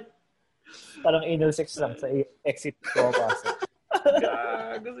 Bakit? Parang anal sex lang sa exit ko pasok.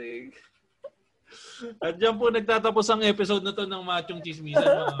 Gago si. At dyan po nagtatapos ang episode na to ng Machong Chismisan,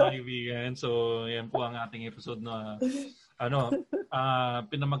 mga kaibigan. So, yan po ang ating episode na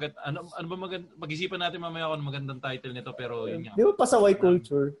mag-isipan natin mamaya kung magandang title nito, pero yun nga. Di ba pasaway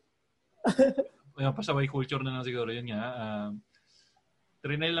culture? Pasaway culture na lang siguro, yun nga.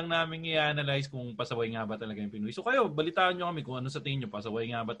 Trinay lang namin i-analyze kung pasaway nga ba talaga yung Pinoy. So kayo, balitaan nyo kami kung ano sa tingin nyo.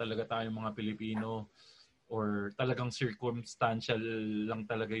 Pasaway nga ba talaga tayong mga Pilipino or talagang circumstantial lang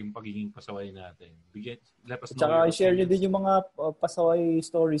talaga yung pagiging pasaway natin. Let us know. Tsaka share nyo din yung mga pasaway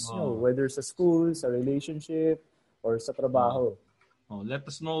stories nyo, whether sa school, sa relationship, or sa trabaho. Let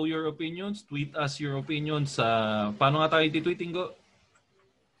us know your opinions. Tweet us your opinions. Paano nga tayo titweeting ko?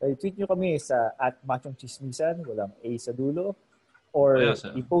 Tweet nyo kami sa @machongchismisan, walang A sa dulo. Or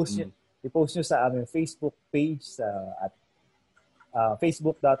i-post nyo sa aming Facebook page sa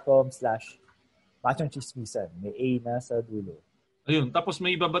facebook.com/machongchismisan. May A na sa dulo. Ayun. Tapos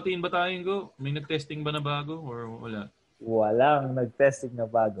may ibabatiin ba tayong go? May nag-testing ba na bago or wala? Walang nag-testing na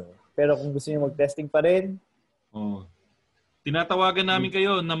bago. Pero kung gusto nyo mag-testing pa rin, tinatawagan namin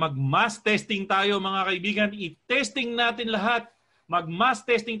kayo na mag-mass testing tayo mga kaibigan. I-testing natin lahat. Mag-mass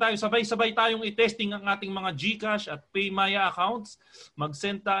testing tayo, sabay-sabay tayong i-testing ang ating mga GCash at PayMaya accounts.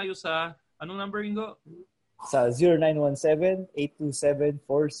 Mag-send tayo sa, anong number Ingo? Sa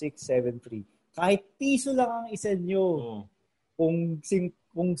 0917-827-4673. Kahit piso lang ang isend nyo. Kung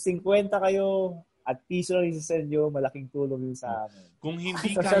 50 kayo at piso lang isend nyo, malaking tulong yun sa amin. Kung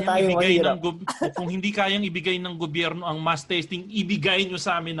hindi kayang ibigay ng gobyerno ang mass testing, ibigay nyo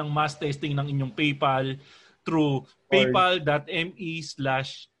sa amin ang mass testing ng inyong PayPal through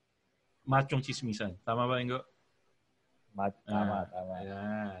paypal.me/machongchismisan. Tama ba, Ingo? Tama.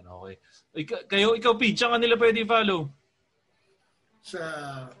 Ayan, okay. Ikaw, Pete, saan ka nila pwede follow? Sa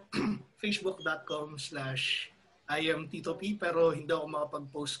facebook.com/I am Tito P, pero hindi ako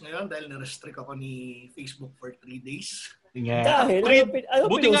makapag-post ngayon dahil na-restrict ako ni Facebook for 3 days. Dahil,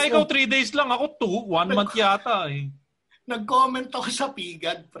 buti nga ikaw 3 days lang, ako 1 month yata eh. Nag-comment ako sa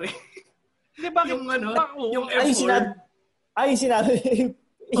Pigad, pre. Di ba? Yung yung F4. Sinabi,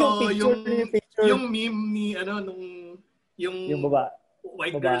 yung meme ni yung baba.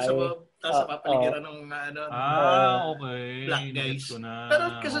 White girl sa papaligiran ng okay. Black guys.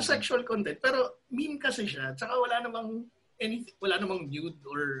 Pero kasi sexual content, pero meme kasi siya. Tsaka wala namang nude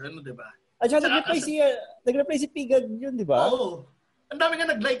or di ba? At saka nag-reply si Pigad yun, di ba? Oo. Ang dami nga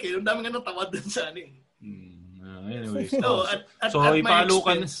nag-like eh. Ang dami nga natawad dun sa Anyways.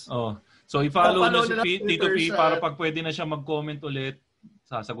 I-follow na si Tito P para pag pwede na siya mag-comment ulit,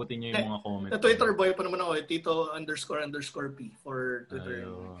 sasagutin niya yung mga comment. Twitter boy pa naman ako eh. Tito__P for Twitter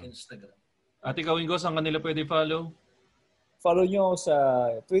and Instagram. At ikaw, Ingo, saan kanila pwede follow? Follow nyo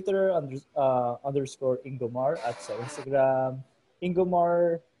sa Twitter _Ingomar at sa Instagram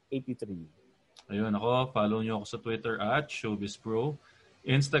Ingomar83. Ayun, follow nyo ako sa Twitter at ShowbizPro,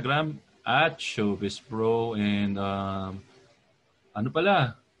 Instagram at ShowbizPro, and ano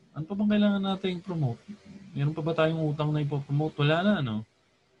pa bang kailangan natin promote? Meron pa ba tayong utang na ipopromote? Wala na, no?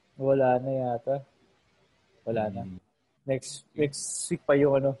 Wala na yata. Wala na. Next week pa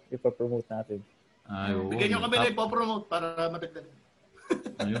yung ipopromote natin. Bigyan nyo kami na ipopromote para matagdag.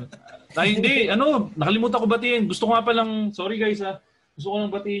 Ayun. Hindi, nakalimutan ko batiin. Gusto ko nga palang, sorry guys gusto ko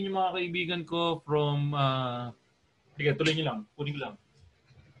lang batiin yung mga kaibigan ko from, sige, tuloy nyo lang. Kunin lang.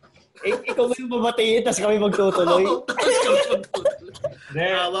 Ikaw ba yung babatiin, tapos kami magtutuloy?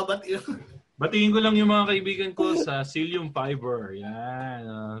 Batiin ko lang yung mga kaibigan ko sa Cilium Fiber.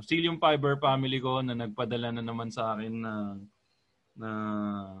 Yan. Cilium Fiber family ko na nagpadala na naman sa akin na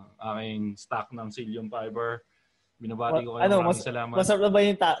aking stock ng Cilium Fiber. Binabati ko kayo. Maraming salamat. Masarap na ba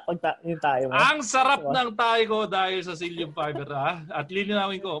yung tayo mo? Ang sarap ng tayo ko dahil sa Cilium Fiber. At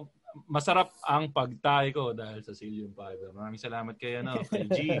lilinawin ko, masarap ang pagtayo ko dahil sa Cilium Fiber. Maraming salamat kay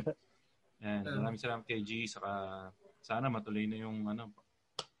G. Yan, maraming salamat kay G. Sana matuloy na yung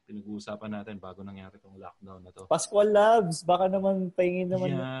pinag-uusapan natin bago nangyari itong lockdown na to. Pascual Labs, baka naman pahingin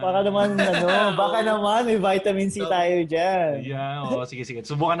naman, baka naman may vitamin C tayo dyan. Yeah, sige.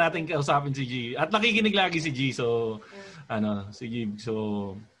 Subukan natin kausapin si G. At nakikinig lagi si G, so si G,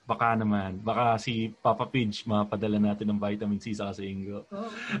 so baka si Papa Pidge mapadala natin ng vitamin C sa Ingo.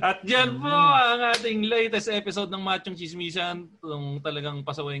 At yan po ang ating latest episode ng Machong Chismisan. Itong talagang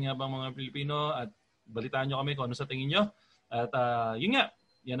pasaway nga bang mga Pilipino, at balitaan nyo kami kung ano sa tingin nyo. At yun nga,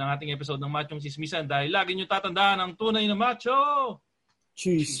 yan ang ating episode ng Machong Chismisan dahil lagi nyo tatandaan ang tunay na macho!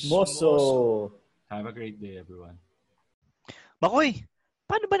 Chismoso! Have a great day, everyone. Makoy,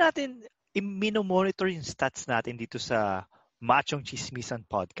 paano ba natin i-monitor yung stats natin dito sa Machong Chismisan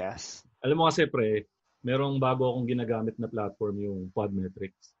Podcast? Alam mo kasi, pre, merong bago akong ginagamit na platform, yung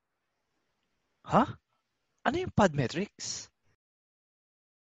Podmetrics. Ha? Ano yung Podmetrics?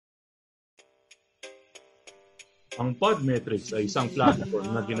 Ang Podmetrics ay isang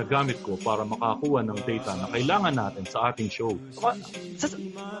platform na ginagamit ko para makakuha ng data na kailangan natin sa ating show.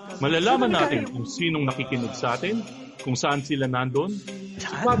 Malalaman natin kung sinong nakikinig sa atin, kung saan sila nandun.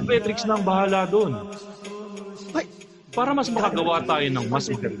 Si Podmetrics na ang bahala doon. Para mas makagawa tayo ng mas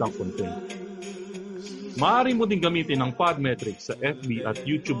magandang content. Maaari mo din gamitin ang Podmetrics sa FB at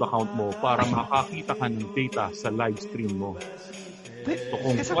YouTube account mo para makakita ka ng data sa live stream mo. So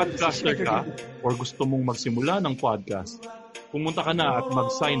kung podcaster ka or gusto mong magsimula ng podcast, pumunta ka na at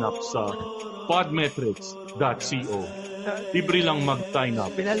mag-sign up sa podmetrics.co. Libre lang mag-sign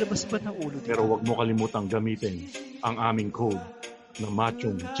up. Pinalabas pa ng ulo dito. Pero huwag mo kalimutang gamitin ang aming code na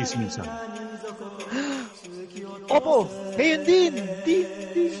Machong Chismisan. Opo! Ngayon din!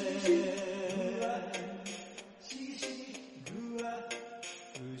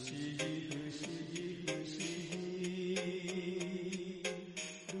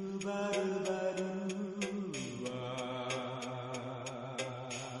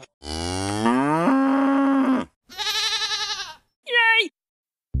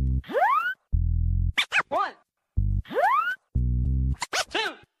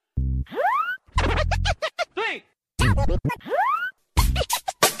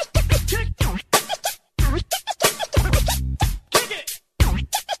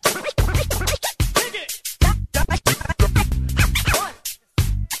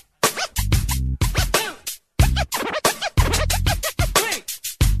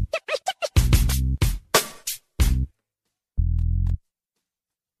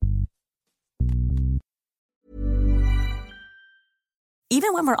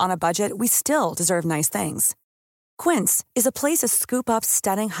 Even when we're on a budget, we still deserve nice things. Quince is a place to scoop up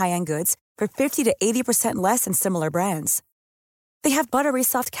stunning high-end goods for 50 to 80% less than similar brands. They have buttery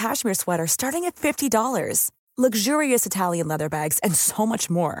soft cashmere sweaters starting at $50, luxurious Italian leather bags, and so much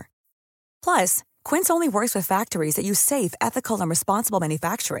more. Plus, Quince only works with factories that use safe, ethical, and responsible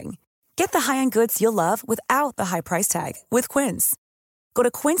manufacturing. Get the high-end goods you'll love without the high price tag with Quince. Go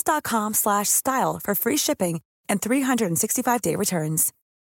to quince.com/style for free shipping and 365-day returns.